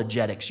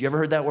apologetics. You ever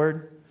heard that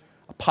word?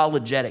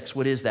 Apologetics,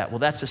 what is that? Well,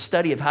 that's a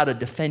study of how to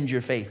defend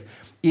your faith.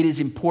 It is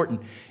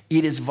important.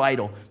 It is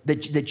vital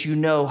that you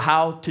know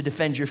how to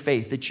defend your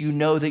faith, that you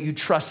know that you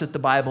trust that the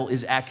Bible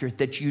is accurate,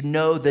 that you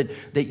know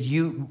that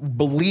you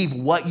believe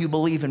what you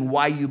believe and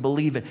why you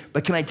believe it.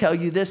 But can I tell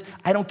you this?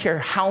 I don't care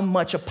how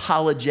much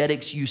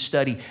apologetics you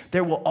study.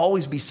 There will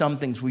always be some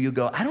things where you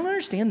go, I don't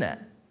understand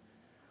that.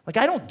 Like,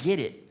 I don't get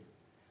it.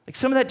 Like,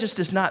 some of that just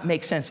does not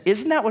make sense.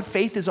 Isn't that what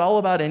faith is all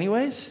about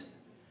anyways?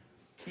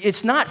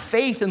 It's not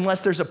faith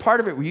unless there's a part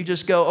of it where you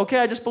just go, okay,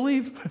 I just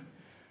believe.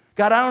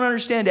 God, I don't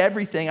understand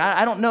everything.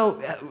 I don't know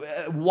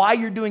why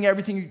you're doing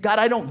everything. God,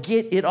 I don't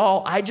get it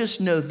all. I just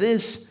know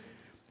this.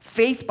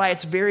 Faith, by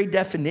its very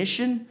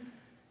definition,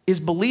 is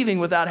believing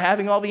without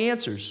having all the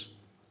answers.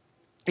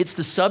 It's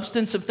the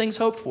substance of things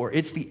hoped for.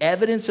 It's the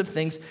evidence of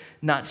things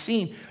not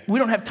seen. We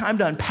don't have time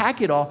to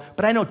unpack it all,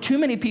 but I know too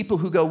many people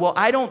who go, well,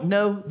 I don't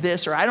know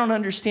this, or I don't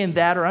understand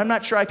that, or I'm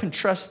not sure I can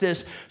trust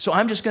this, so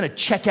I'm just going to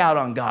check out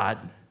on God,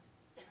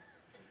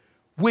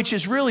 which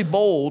is really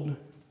bold,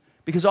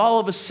 because all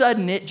of a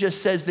sudden it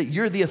just says that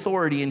you're the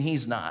authority and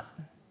he's not.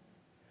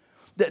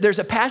 There's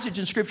a passage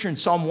in Scripture in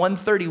Psalm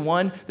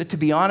 131 that, to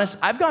be honest,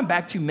 I've gone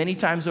back to many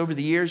times over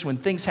the years when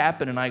things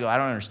happen and I go, I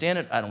don't understand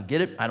it, I don't get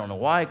it, I don't know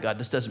why, God,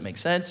 this doesn't make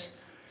sense.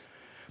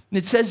 And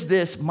it says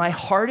this, my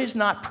heart is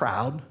not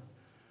proud,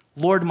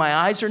 Lord, my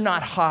eyes are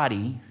not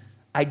haughty,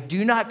 I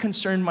do not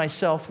concern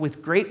myself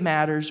with great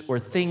matters or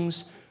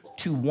things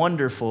too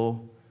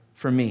wonderful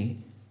for me.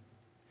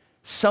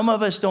 Some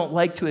of us don't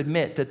like to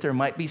admit that there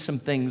might be some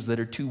things that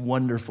are too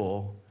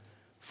wonderful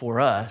for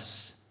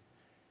us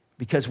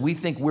because we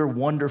think we're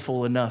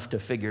wonderful enough to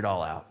figure it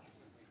all out.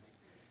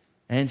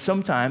 And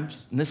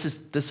sometimes, and this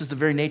is the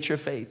very nature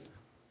of faith,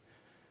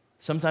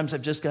 sometimes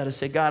I've just got to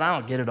say, God, I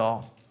don't get it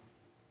all,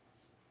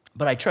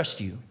 but I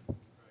trust you.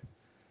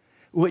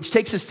 Which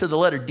takes us to the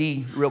letter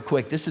D real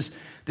quick. This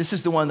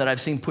is the one that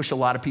I've seen push a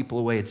lot of people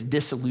away. It's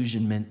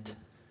disillusionment.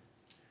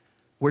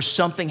 Where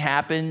something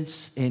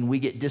happens and we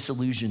get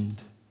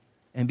disillusioned.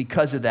 And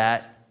because of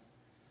that,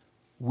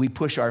 we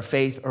push our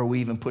faith or we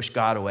even push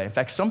God away. In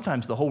fact,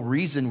 sometimes the whole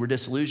reason we're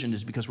disillusioned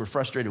is because we're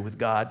frustrated with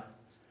God.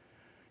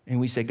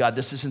 And we say, God,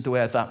 this isn't the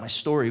way I thought my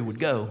story would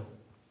go.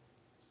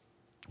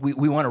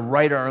 We want to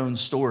write our own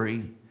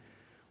story.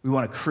 We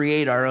want to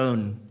create our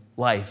own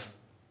life.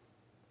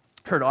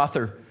 Heard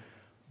author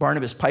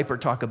Barnabas Piper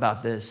talk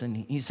about this. And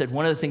he said,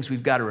 one of the things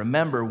we've got to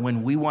remember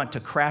when we want to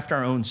craft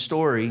our own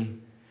story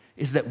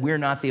is that we're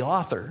not the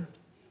author.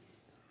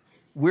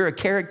 We're a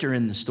character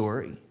in the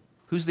story.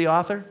 Who's the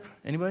author?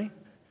 Anybody?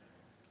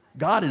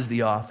 God is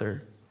the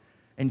author.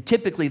 And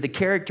typically the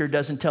character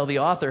doesn't tell the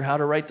author how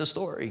to write the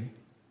story.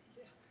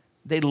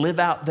 They live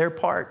out their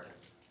part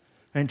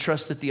and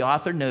trust that the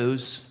author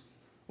knows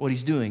what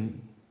he's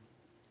doing.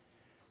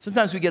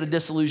 Sometimes we get a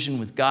disillusion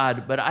with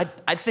God, but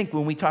I think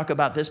when we talk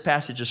about this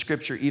passage of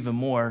Scripture even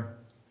more,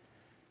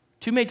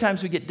 too many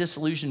times we get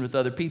disillusioned with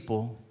other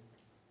people.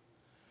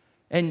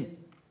 And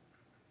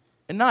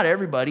not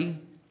everybody,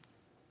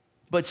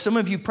 but some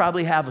of you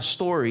probably have a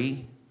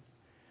story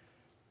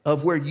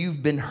of where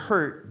you've been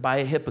hurt by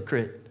a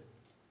hypocrite,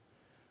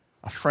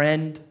 a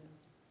friend,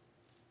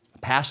 a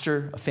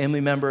pastor, a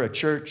family member, a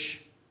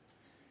church.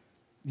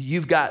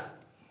 You've got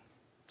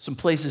some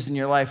places in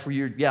your life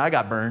where I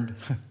got burned.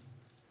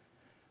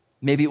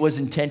 Maybe it was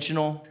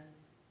intentional.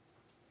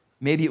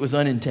 Maybe it was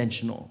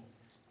unintentional.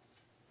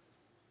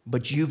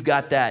 But you've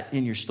got that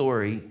in your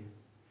story.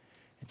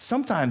 And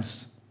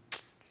sometimes it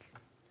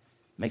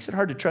makes it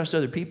hard to trust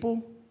other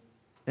people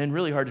and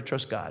really hard to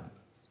trust God.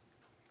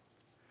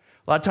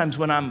 A lot of times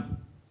when I'm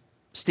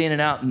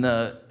standing out in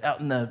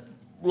the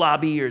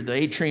lobby or the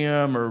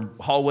atrium or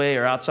hallway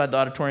or outside the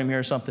auditorium here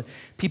or something,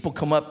 people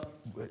come up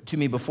to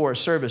me before a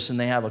service and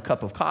they have a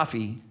cup of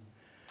coffee.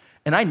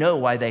 And I know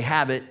why they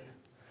have it.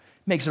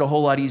 It makes it a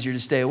whole lot easier to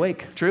stay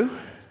awake. True?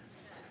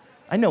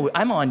 I know,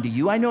 I'm on to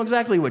you. I know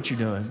exactly what you're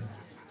doing.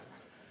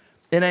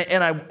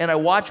 And I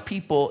watch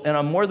people, and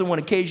on more than one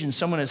occasion,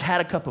 someone has had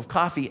a cup of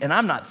coffee, and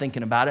I'm not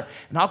thinking about it,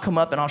 and I'll come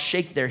up and I'll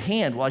shake their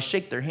hand. Well, I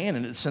shake their hand,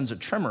 and it sends a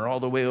tremor all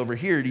the way over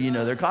here to,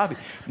 their coffee.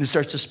 And it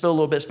starts to spill a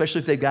little bit, especially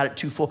if they've got it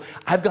too full.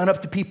 I've gone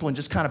up to people and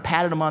just kind of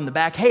patted them on the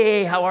back.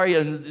 Hey, how are you?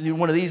 And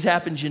one of these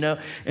happens,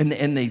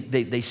 and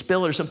they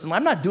spill or something.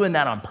 I'm not doing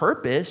that on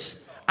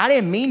purpose. I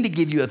didn't mean to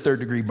give you a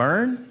third-degree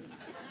burn.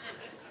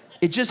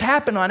 It just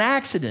happened on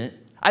accident.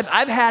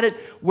 I've had it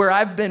where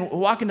I've been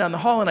walking down the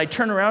hall and I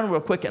turn around real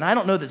quick and I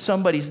don't know that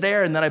somebody's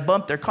there, and then I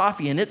bump their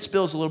coffee and it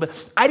spills a little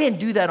bit. I didn't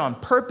do that on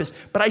purpose,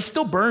 but I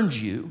still burned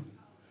you.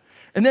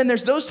 And then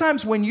there's those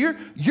times when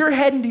you're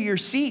heading to your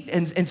seat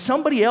and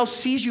somebody else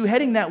sees you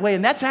heading that way,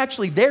 and that's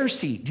actually their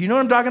seat. Do you know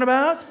what I'm talking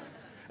about?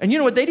 And you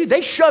know what they do?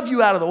 They shove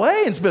you out of the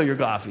way and spill your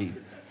coffee.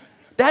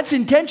 That's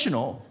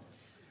intentional.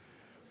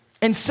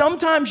 And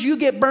sometimes you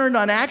get burned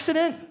on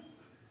accident,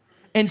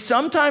 and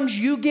sometimes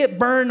you get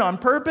burned on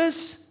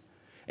purpose.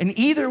 And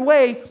either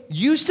way,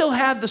 you still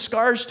have the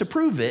scars to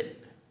prove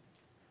it.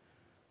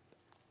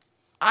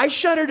 I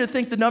shudder to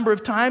think the number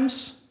of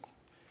times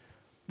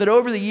that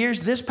over the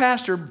years, this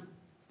pastor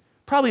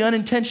probably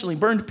unintentionally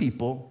burned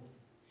people,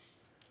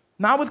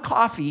 not with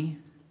coffee,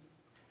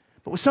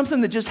 but with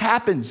something that just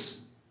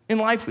happens in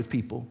life with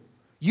people.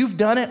 You've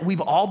done it. We've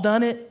all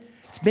done it.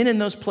 It's been in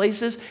those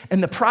places.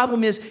 And the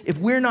problem is, if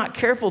we're not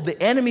careful, the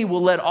enemy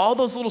will let all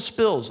those little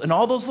spills and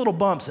all those little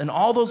bumps and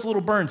all those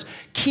little burns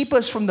keep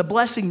us from the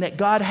blessing that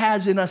God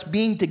has in us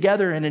being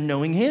together and in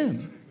knowing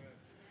Him.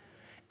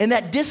 And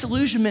that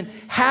disillusionment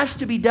has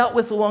to be dealt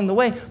with along the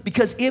way,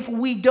 because if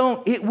we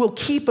don't, it will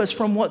keep us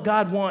from what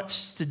God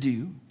wants to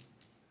do.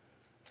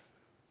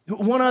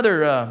 One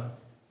other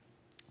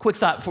quick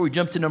thought before we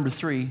jump to number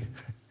 3.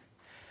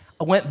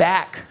 I went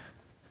back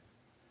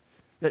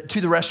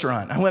to the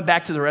restaurant. I went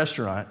back to the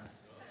restaurant.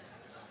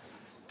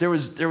 There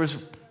was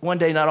one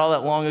day not all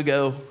that long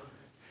ago,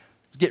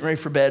 getting ready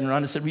for bed, and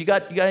Rhonda said, well, you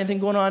got anything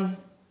going on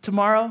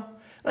tomorrow?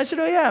 And I said,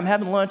 oh yeah, I'm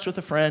having lunch with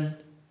a friend.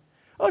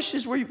 Oh, she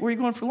says, where are you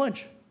going for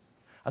lunch?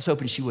 I was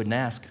hoping she wouldn't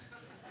ask.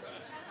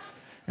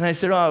 And I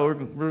said, oh,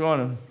 we're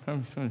going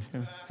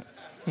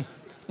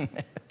to...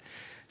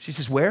 She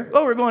says, where?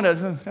 Oh, we're going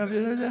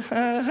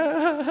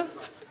to...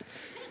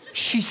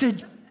 She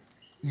said,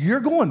 you're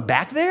going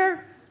back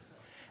there?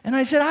 And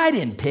I said, I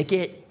didn't pick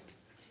it.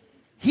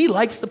 He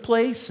likes the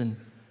place, and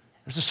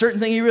there's a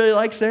certain thing he really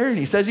likes there, and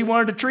he says he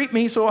wanted to treat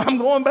me, so I'm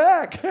going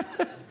back.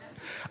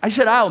 I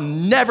said, I'll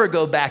never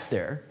go back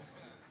there,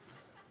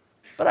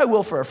 but I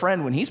will for a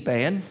friend when he's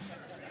paying.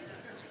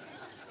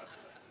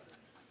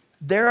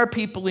 There are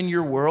people in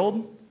your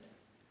world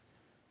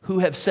who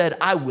have said,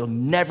 I will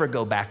never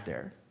go back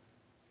there,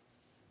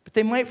 but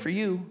they might for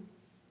you.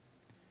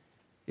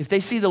 If they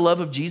see the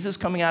love of Jesus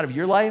coming out of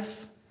your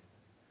life,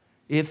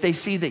 if they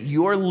see that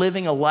you're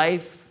living a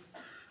life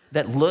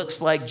that looks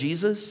like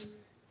Jesus,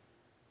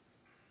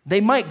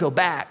 they might go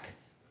back.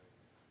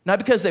 Not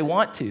because they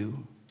want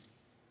to,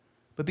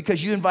 but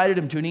because you invited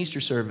them to an Easter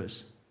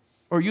service,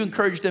 or you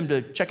encouraged them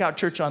to check out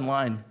church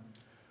online,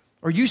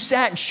 or you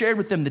sat and shared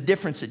with them the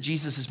difference that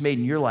Jesus has made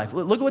in your life.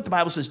 Look at what the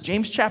Bible says.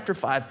 James chapter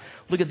 5,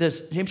 look at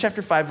this. James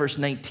chapter 5, verse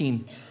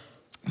 19.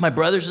 My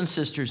brothers and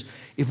sisters,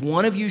 if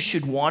one of you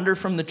should wander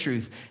from the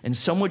truth and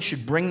someone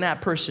should bring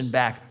that person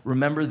back,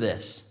 remember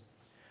this.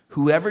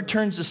 Whoever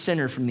turns a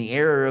sinner from the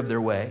error of their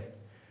way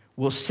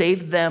will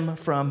save them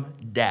from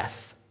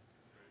death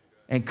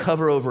and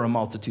cover over a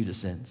multitude of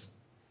sins.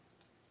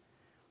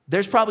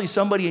 There's probably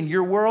somebody in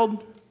your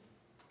world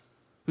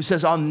who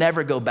says, I'll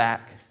never go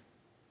back.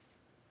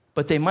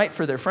 But they might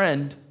for their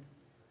friend,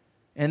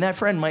 and that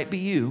friend might be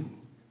you.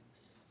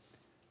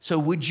 So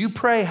would you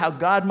pray how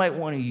God might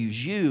want to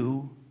use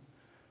you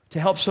to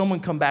help someone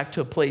come back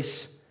to a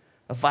place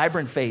of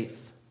vibrant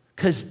faith?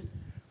 Because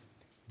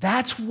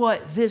that's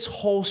what this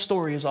whole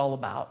story is all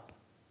about.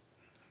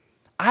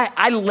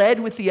 I led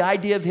with the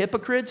idea of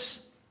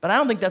hypocrites, but I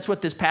don't think that's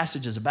what this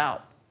passage is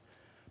about.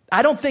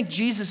 I don't think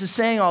Jesus is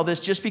saying all this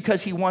just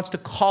because he wants to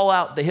call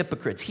out the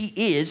hypocrites. He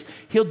is.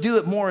 He'll do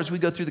it more as we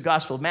go through the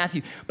Gospel of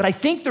Matthew. But I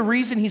think the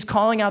reason he's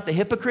calling out the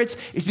hypocrites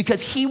is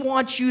because he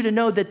wants you to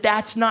know that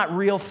that's not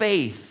real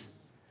faith.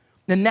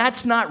 And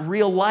that's not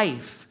real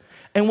life.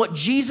 And what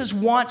Jesus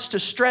wants to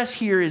stress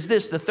here is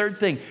this, the third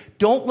thing.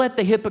 Don't let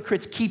the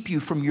hypocrites keep you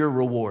from your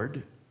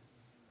reward.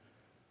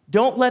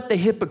 Don't let the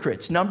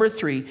hypocrites, number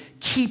 3,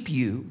 keep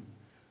you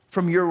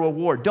from your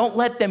reward. Don't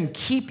let them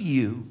keep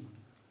you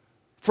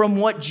from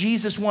what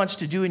Jesus wants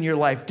to do in your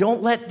life.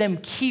 Don't let them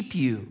keep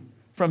you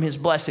from his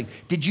blessing.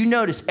 Did you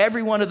notice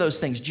every one of those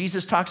things?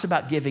 Jesus talks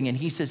about giving, and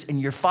he says,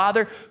 and your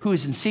Father who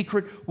is in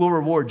secret will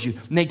reward you.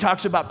 And then he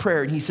talks about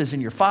prayer, and he says,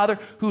 and your Father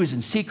who is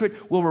in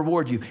secret will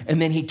reward you.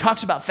 And then he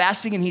talks about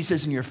fasting, and he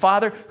says, and your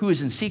Father who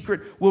is in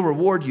secret will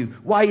reward you.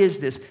 Why is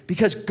this?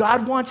 Because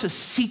God wants a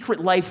secret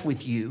life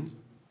with you.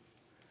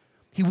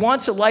 He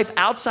wants a life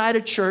outside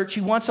of church.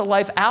 He wants a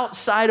life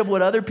outside of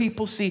what other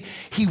people see.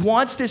 He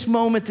wants this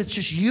moment that's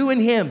just you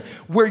and him,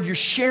 where you're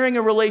sharing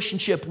a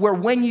relationship, where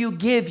when you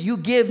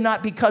give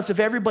not because of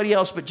everybody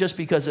else, but just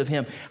because of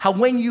him. How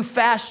when you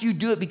fast, you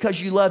do it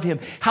because you love him.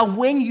 How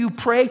when you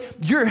pray,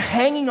 you're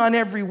hanging on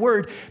every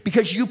word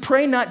because you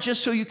pray not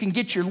just so you can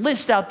get your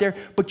list out there,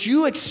 but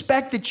you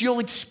expect that you'll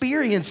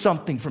experience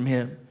something from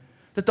him.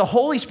 That the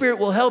Holy Spirit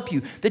will help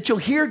you, that you'll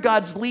hear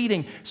God's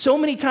leading. So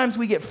many times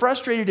we get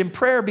frustrated in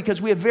prayer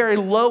because we have very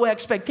low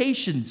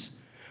expectations.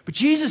 But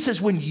Jesus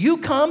says, when you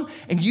come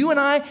and you and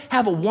I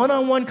have a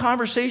one-on-one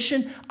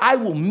conversation, I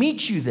will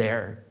meet you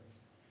there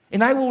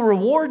and I will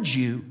reward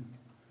you.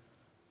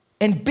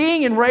 And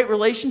being in right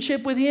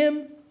relationship with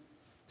him,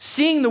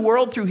 seeing the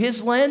world through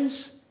his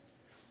lens,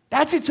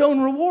 that's its own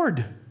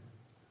reward.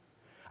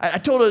 I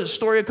told a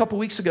story a couple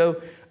weeks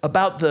ago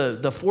about the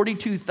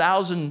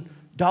 $42,000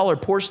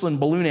 porcelain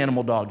balloon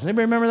animal dog. Does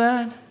anybody remember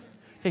that?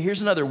 Okay,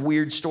 here's another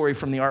weird story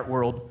from the art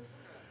world.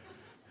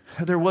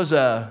 There was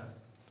a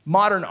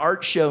modern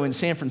art show in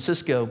San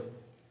Francisco.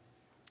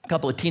 A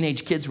couple of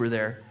teenage kids were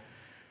there,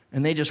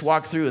 and they just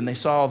walked through and they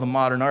saw all the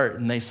modern art,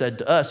 and they said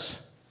to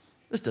us,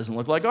 this doesn't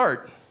look like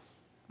art.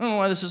 I don't know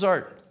why this is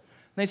art.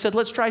 And they said,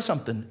 let's try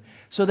something.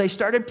 So they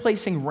started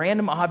placing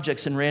random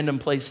objects in random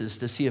places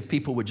to see if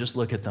people would just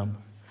look at them.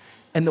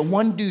 And the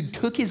one dude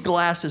took his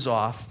glasses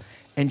off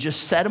and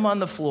just set them on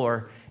the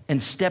floor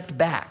and stepped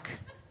back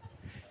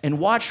and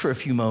watched for a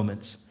few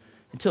moments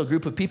until a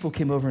group of people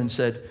came over and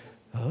said,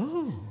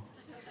 oh.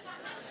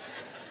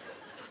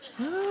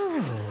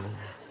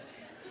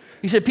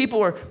 He said people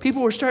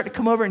were starting to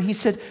come over, and he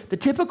said the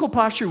typical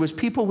posture was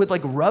people would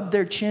like rub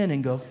their chin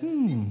and go,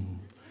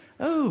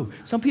 oh.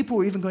 Some people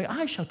were even going,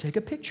 I shall take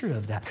a picture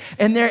of that.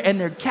 And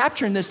they're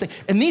capturing this thing.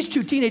 And these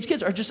two teenage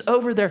kids are just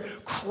over there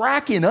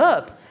cracking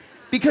up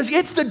because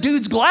it's the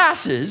dude's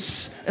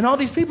glasses, and all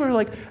these people are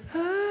like,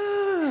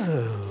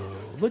 oh,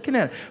 looking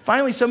at it.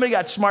 Finally, somebody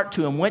got smart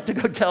to him, went to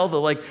go tell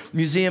the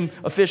museum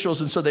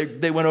officials, and so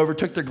they went over,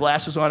 took their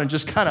glasses on, and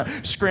just kind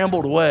of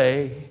scrambled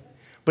away.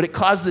 But it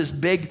caused this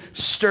big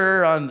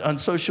stir on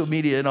social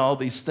media and all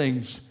these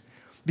things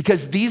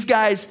because these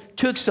guys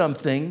took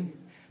something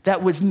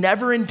that was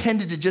never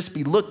intended to just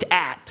be looked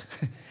at.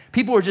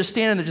 People were just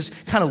standing there just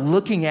kind of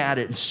looking at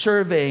it and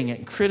surveying it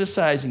and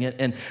criticizing it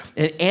and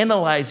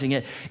analyzing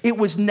it. It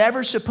was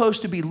never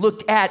supposed to be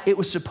looked at. It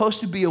was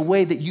supposed to be a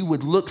way that you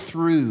would look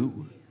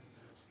through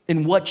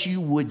in what you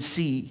would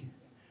see.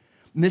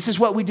 And this is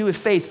what we do with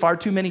faith far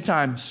too many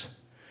times,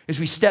 is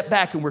we step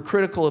back and we're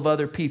critical of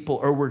other people,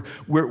 or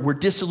we're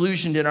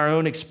disillusioned in our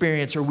own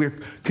experience, or we're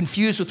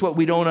confused with what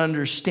we don't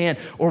understand,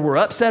 or we're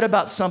upset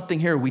about something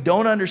here, we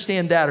don't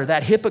understand that, or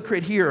that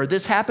hypocrite here, or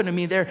this happened to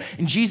me there.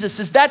 And Jesus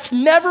says, that's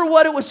never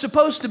what it was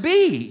supposed to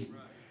be.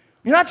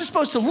 You're not just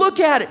supposed to look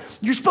at it.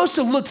 You're supposed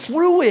to look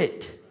through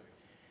it.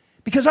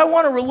 Because I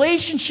want a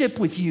relationship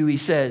with you, he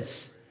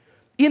says,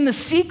 in the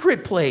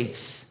secret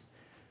place.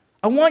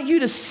 I want you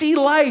to see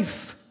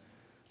life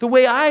the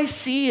way I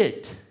see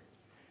it.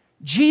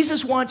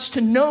 Jesus wants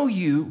to know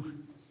you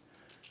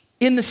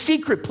in the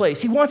secret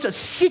place. He wants a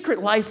secret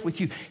life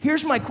with you.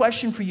 Here's my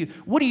question for you.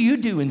 What do you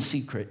do in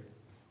secret?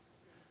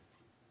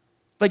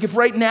 Like if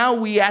right now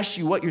we asked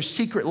you what your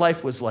secret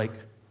life was like,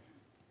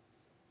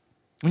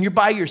 when you're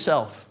by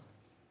yourself,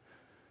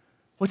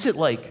 what's it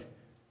like?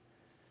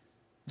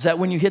 Is that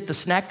when you hit the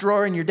snack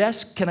drawer in your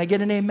desk? Can I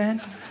get an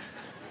amen?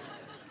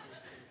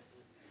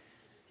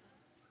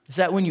 Is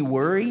that when you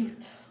worry?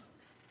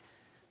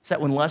 Is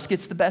that when lust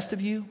gets the best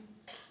of you?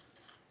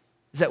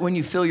 Is that when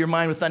you fill your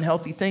mind with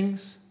unhealthy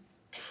things?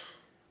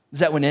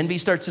 Is that when envy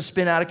starts to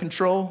spin out of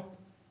control?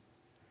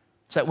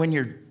 Is that when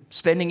your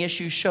spending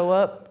issues show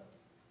up?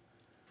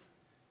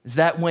 Is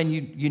that when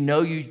you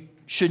know you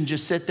shouldn't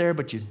just sit there,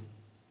 but you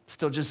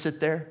still just sit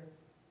there?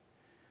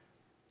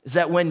 Is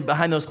that when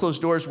behind those closed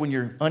doors, when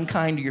you're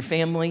unkind to your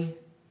family?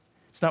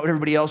 It's not what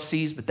everybody else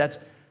sees, but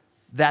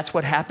that's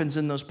what happens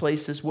in those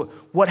places.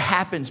 What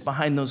happens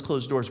behind those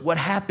closed doors? What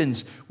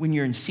happens when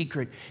you're in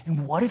secret?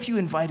 And what if you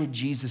invited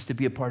Jesus to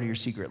be a part of your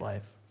secret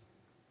life?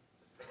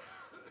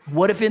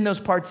 What if in those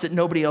parts that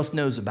nobody else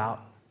knows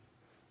about,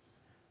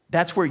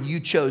 that's where you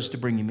chose to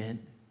bring him in?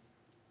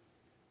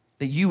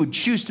 That you would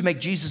choose to make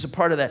Jesus a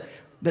part of that.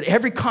 That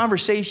every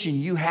conversation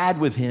you had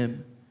with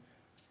him,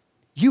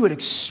 you would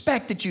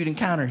expect that you'd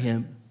encounter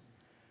him.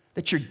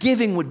 That your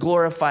giving would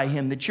glorify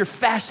him. That your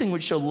fasting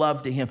would show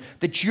love to him.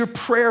 That your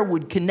prayer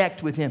would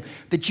connect with him.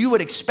 That you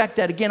would expect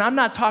that. Again, I'm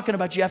not talking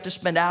about you have to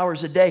spend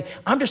hours a day.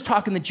 I'm just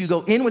talking that you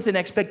go in with an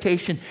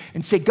expectation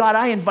and say, God,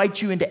 I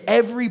invite you into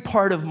every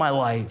part of my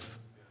life,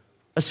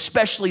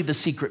 especially the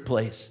secret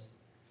place,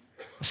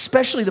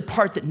 especially the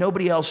part that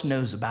nobody else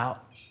knows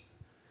about.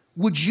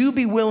 Would you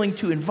be willing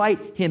to invite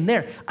him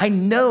there? I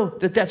know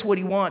that that's what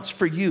he wants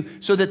for you,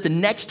 so that the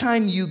next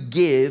time you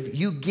give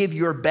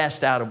your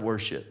best out of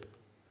worship.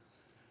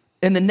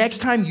 And the next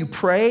time you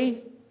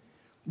pray,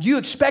 you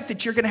expect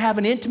that you're going to have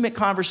an intimate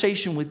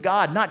conversation with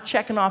God, not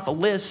checking off a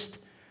list,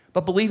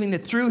 but believing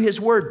that through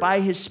his word, by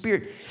his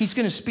spirit, he's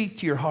going to speak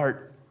to your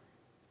heart.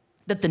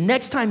 That the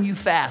next time you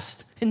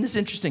fast, isn't this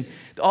interesting?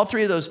 All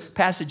three of those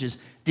passages,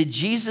 did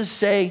Jesus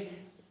say,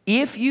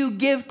 if you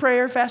give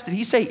prayer fast? Did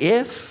he say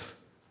if?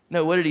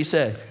 No, what did he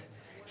say?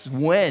 He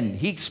said when.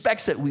 He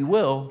expects that we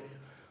will.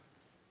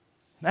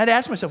 And I'd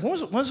ask myself, when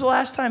was the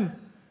last time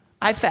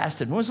I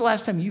fasted? When was the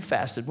last time you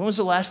fasted? When was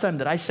the last time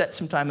that I set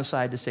some time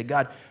aside to say,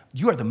 God,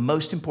 you are the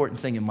most important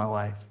thing in my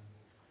life?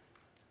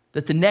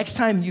 That the next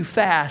time you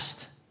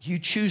fast, you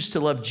choose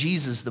to love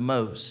Jesus the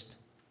most.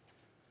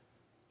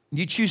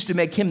 You choose to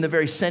make him the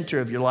very center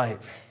of your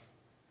life.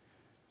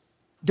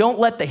 Don't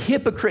let the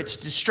hypocrites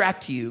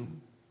distract you.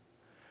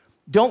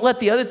 Don't let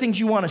the other things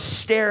you want to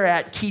stare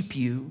at keep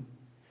you.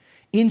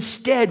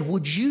 Instead,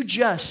 would you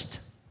just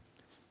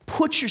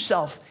put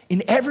yourself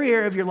in every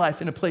area of your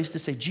life in a place to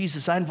say,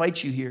 Jesus, I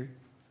invite you here.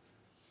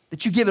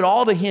 That you give it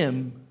all to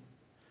him,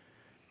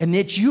 and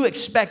that you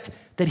expect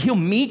that he'll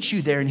meet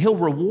you there and he'll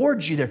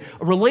reward you there.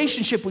 A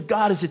relationship with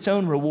God is its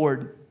own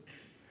reward.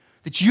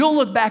 That you'll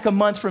look back a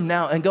month from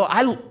now and go,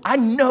 I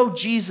know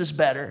Jesus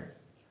better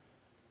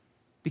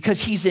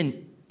because he's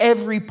in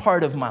every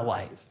part of my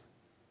life,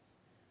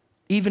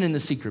 even in the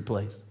secret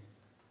place.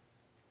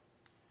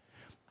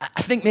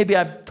 I think maybe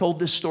I've told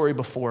this story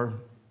before,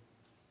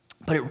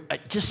 but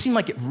it just seemed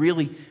like it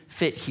really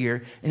fit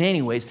here. And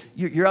anyways,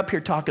 you're up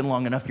here talking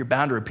long enough, you're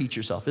bound to repeat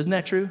yourself. Isn't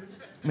that true?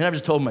 I mean, I've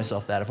just told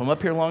myself that. If I'm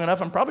up here long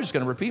enough, I'm probably just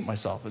going to repeat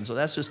myself. And so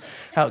that's just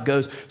how it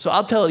goes. So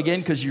I'll tell it again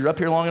because you're up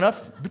here long enough,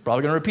 you're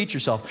probably going to repeat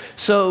yourself.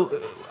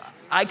 So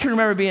I can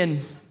remember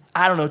being,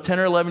 10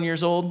 or 11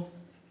 years old,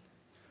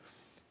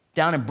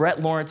 down in Brett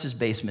Lawrence's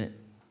basement.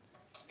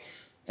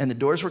 And the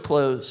doors were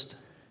closed.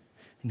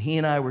 And he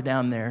and I were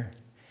down there.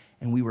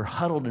 And we were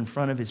huddled in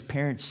front of his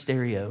parents'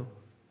 stereo,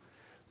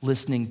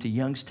 listening to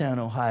Youngstown,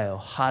 Ohio,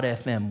 Hot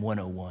FM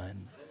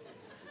 101.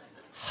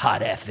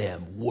 Hot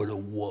FM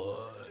 101.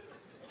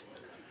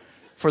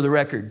 For the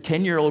record,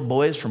 10-year-old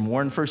boys from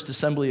Warren First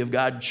Assembly of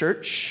God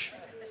Church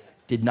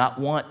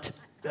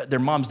their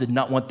moms did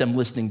not want them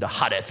listening to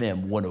Hot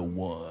FM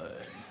 101.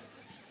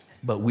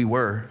 But we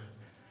were,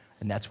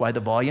 and that's why the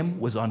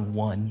volume was on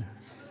 1.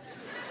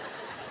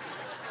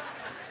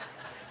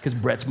 Because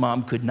Brett's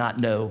mom could not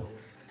know.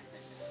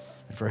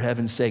 And for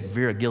heaven's sake,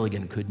 Vera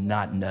Gilligan could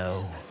not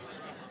know.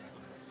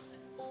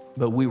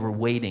 But we were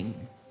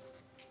waiting.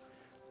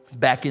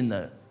 Back in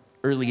the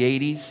early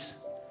 80s,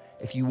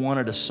 if you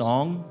wanted a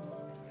song,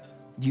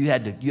 you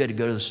had to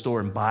go to the store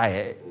and buy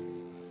it.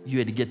 You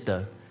had to get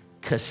the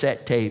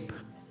cassette tape,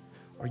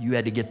 or you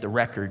had to get the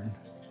record,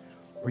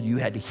 or you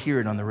had to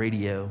hear it on the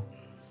radio.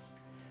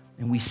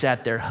 And we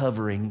sat there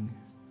hovering.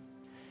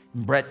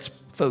 And Brett's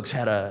folks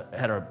had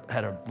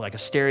a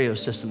stereo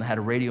system that had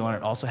a radio on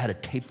it, also had a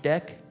tape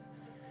deck.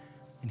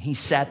 And he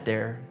sat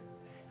there,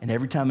 and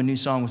every time a new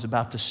song was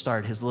about to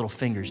start, his little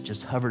fingers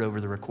just hovered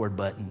over the record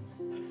button.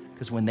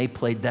 Because when they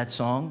played that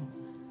song,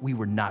 we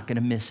were not going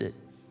to miss it.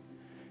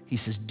 He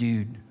says,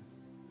 dude,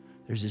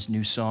 there's this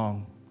new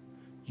song.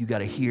 You got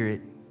to hear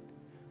it.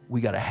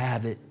 We got to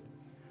have it.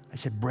 I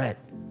said, Brett,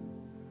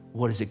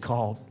 what is it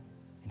called?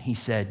 And he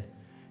said,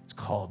 it's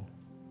called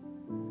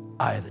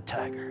Eye of the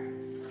Tiger.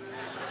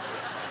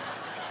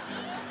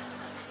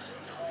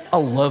 I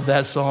love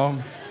that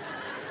song.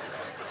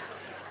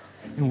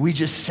 And we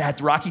just sat,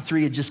 Rocky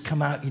III had just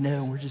come out,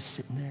 and we're just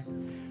sitting there,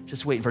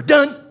 just waiting for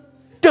dun,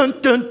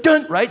 dun, dun,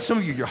 dun, right? Some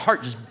of you, your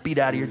heart just beat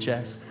out of your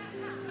chest.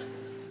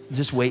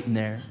 Just waiting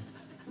there,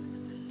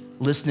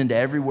 listening to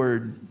every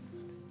word,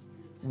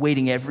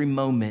 waiting every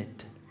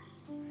moment,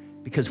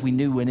 because we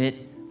knew when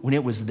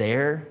it was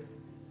there,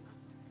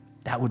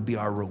 that would be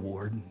our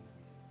reward.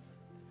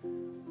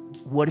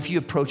 What if you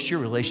approached your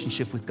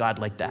relationship with God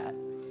like that?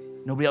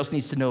 Nobody else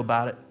needs to know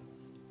about it.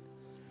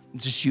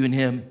 It's just you and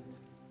him.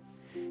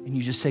 And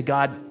you just say,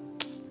 God,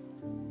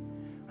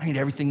 I need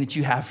everything that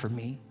you have for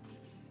me.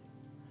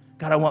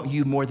 God, I want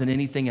you more than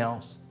anything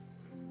else.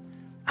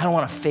 I don't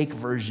want a fake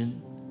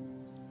version.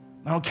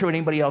 I don't care what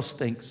anybody else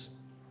thinks.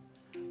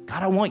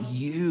 God, I want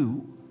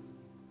you.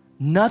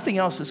 Nothing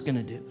else is going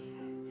to do.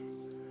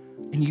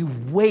 And you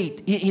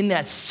wait in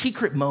that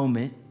secret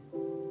moment.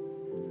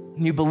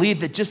 And you believe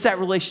that just that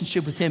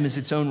relationship with him is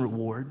its own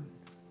reward.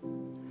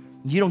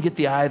 You don't get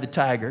the eye of the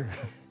tiger.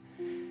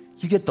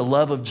 You get the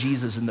love of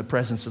Jesus in the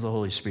presence of the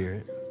Holy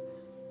Spirit.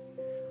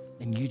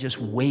 And you just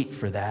wait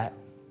for that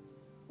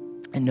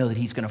and know that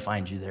he's going to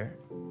find you there.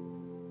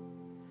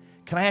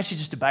 Can I ask you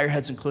just to bow your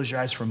heads and close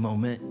your eyes for a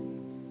moment?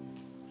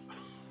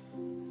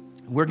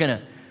 We're going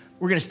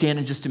to stand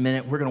in just a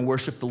minute. We're going to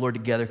worship the Lord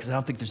together because I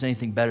don't think there's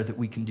anything better that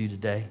we can do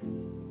today.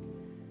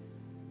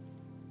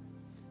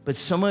 But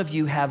some of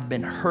you have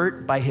been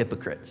hurt by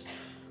hypocrites.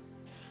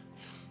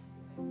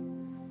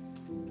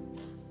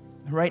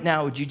 Right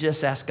now, would you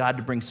just ask God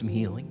to bring some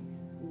healing?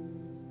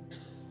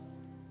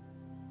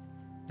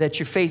 That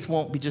your faith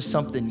won't be just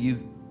something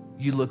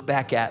you look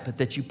back at, but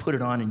that you put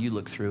it on and you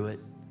look through it.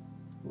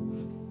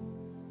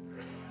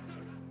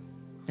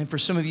 And for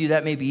some of you,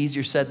 that may be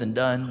easier said than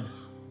done.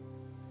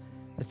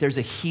 That there's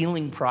a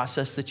healing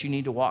process that you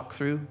need to walk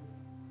through.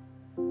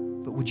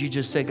 But would you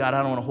just say, God,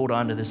 I don't want to hold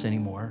on to this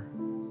anymore.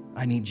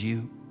 I need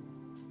you.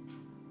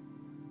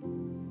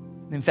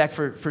 In fact,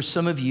 for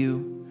some of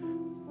you,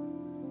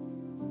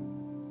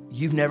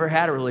 you've never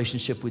had a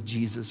relationship with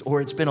Jesus,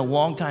 or it's been a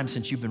long time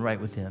since you've been right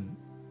with him.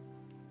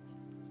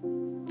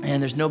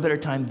 And there's no better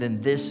time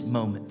than this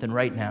moment, than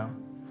right now,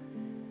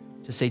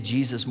 to say,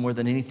 Jesus, more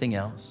than anything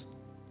else,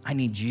 I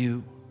need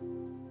you.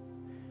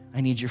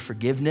 I need your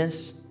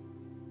forgiveness.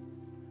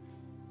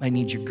 I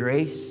need your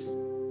grace.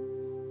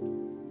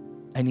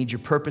 I need your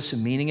purpose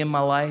and meaning in my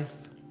life.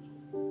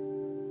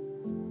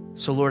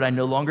 So Lord, I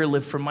no longer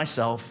live for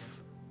myself.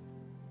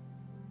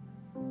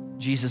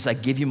 Jesus, I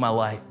give you my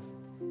life.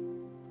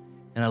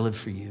 And I live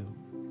for you.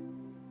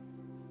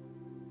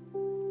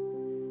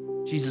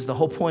 Jesus, the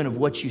whole point of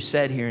what you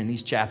said here in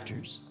these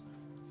chapters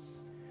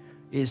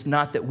is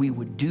not that we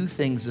would do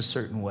things a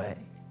certain way,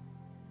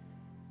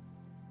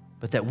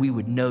 but that we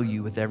would know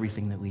you with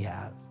everything that we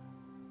have.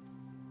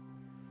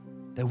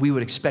 That we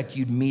would expect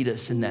you to meet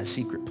us in that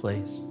secret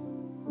place.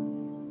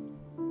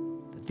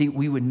 That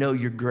we would know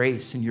your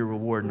grace and your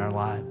reward in our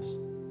lives.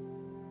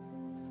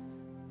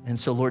 And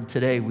so, Lord,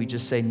 today we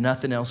just say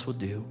nothing else will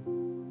do.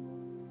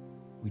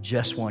 We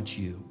just want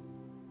you.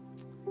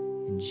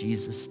 In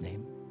Jesus'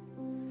 name.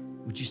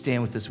 Would you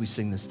stand with us as we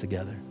sing this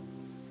together?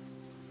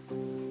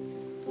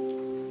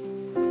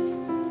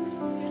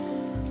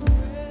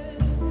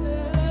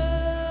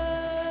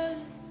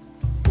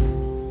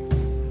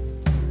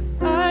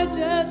 I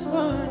just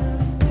want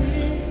to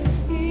sit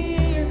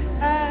here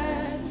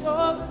at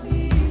your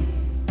feet,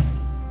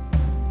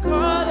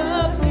 caught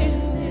up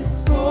in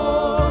this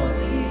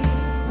holy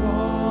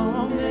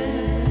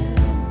moment.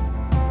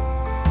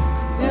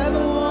 Never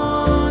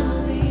want to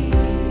leave.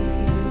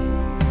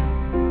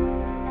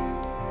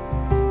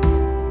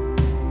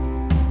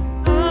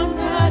 I'm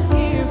not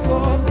here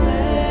for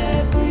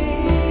blessing.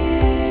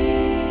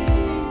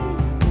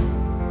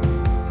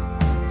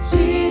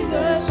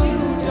 Jesus, you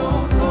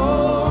don't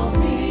owe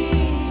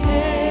me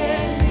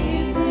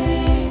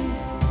anything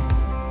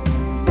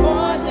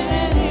more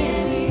than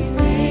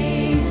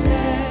anything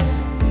that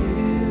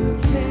you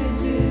can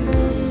do.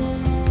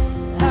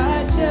 I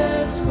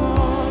just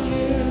want you.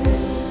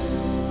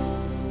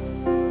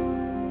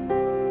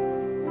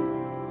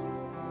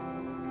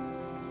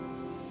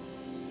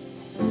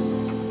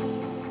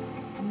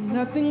 And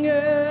nothing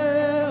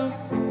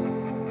else,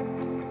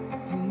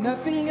 and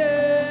nothing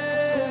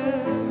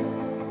else,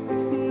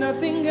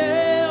 nothing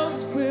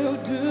else will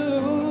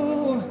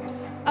do.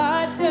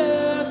 I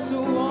just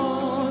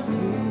want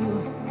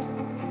you,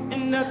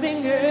 and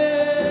nothing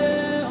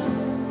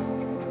else,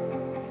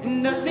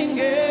 and nothing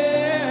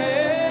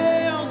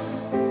else,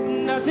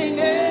 nothing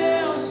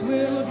else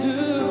will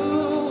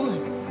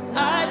do.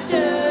 I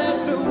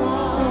just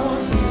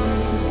want you,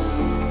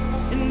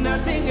 and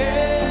nothing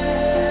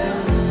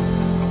else,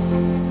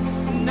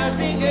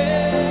 nothing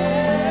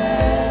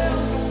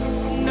else,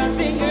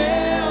 nothing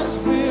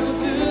else will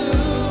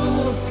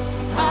do.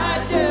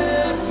 I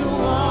just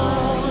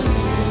want you,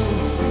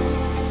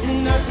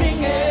 and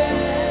nothing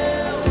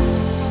else,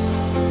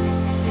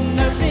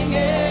 nothing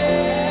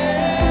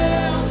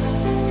else,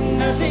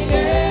 nothing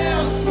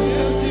else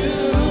will do.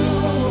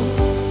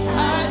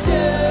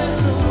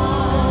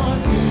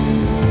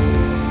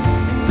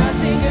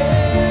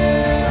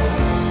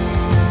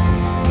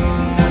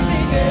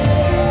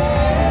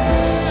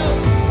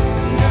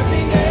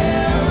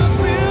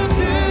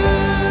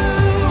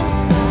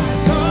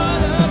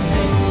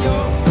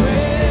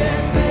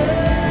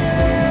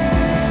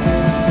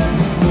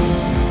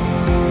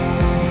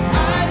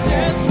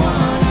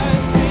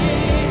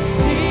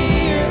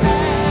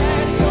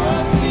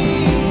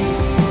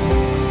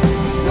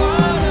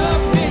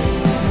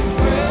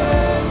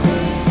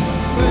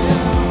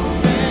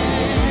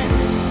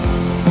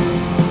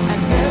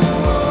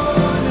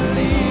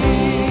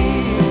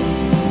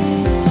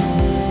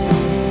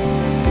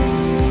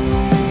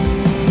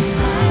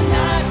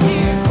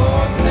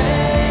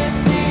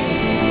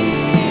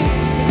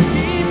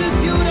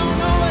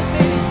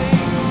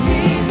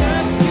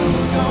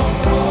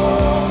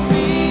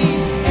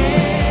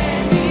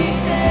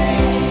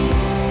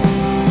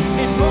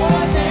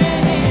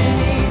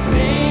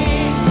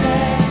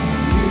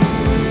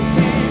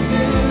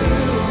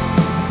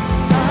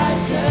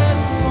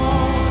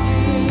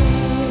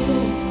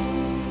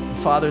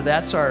 Father,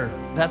 that's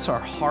our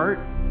heart.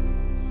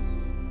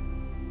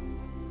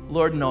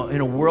 Lord, in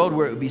a world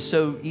where it would be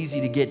so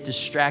easy to get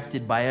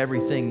distracted by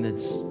everything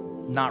that's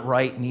not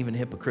right and even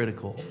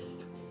hypocritical.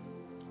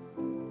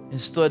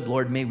 Instead,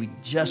 Lord, may we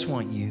just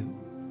want you,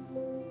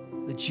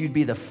 that you'd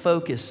be the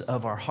focus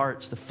of our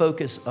hearts, the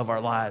focus of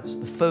our lives,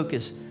 the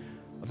focus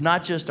of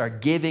not just our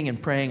giving and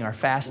praying, our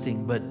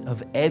fasting, but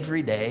of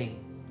every day.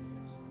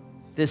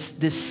 This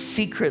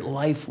secret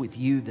life with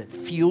you that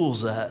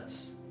fuels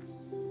us.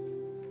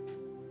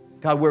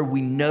 God, where we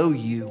know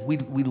you, we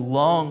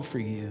long for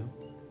you,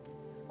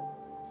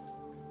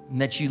 and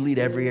that you lead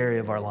every area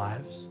of our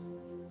lives.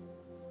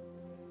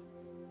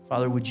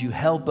 Father, would you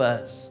help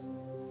us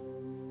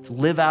to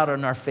live out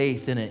on our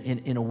faith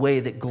in a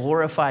way that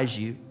glorifies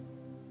you,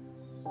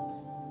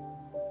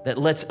 that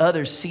lets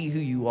others see who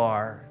you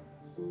are,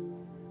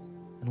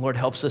 and Lord,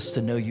 helps us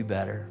to know you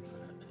better.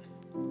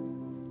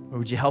 Or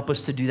would you help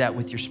us to do that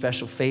with your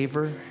special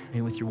favor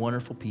and with your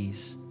wonderful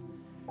peace?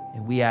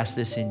 And we ask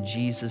this in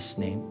Jesus'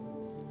 name.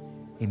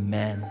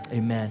 Amen.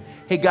 Amen.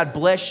 Hey, God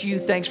bless you.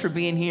 Thanks for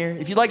being here.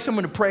 If you'd like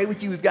someone to pray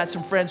with you, we've got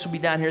some friends who'll be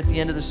down here at the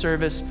end of the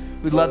service.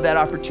 We'd love that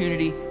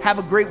opportunity. Have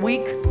a great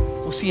week.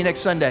 We'll see you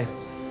next Sunday.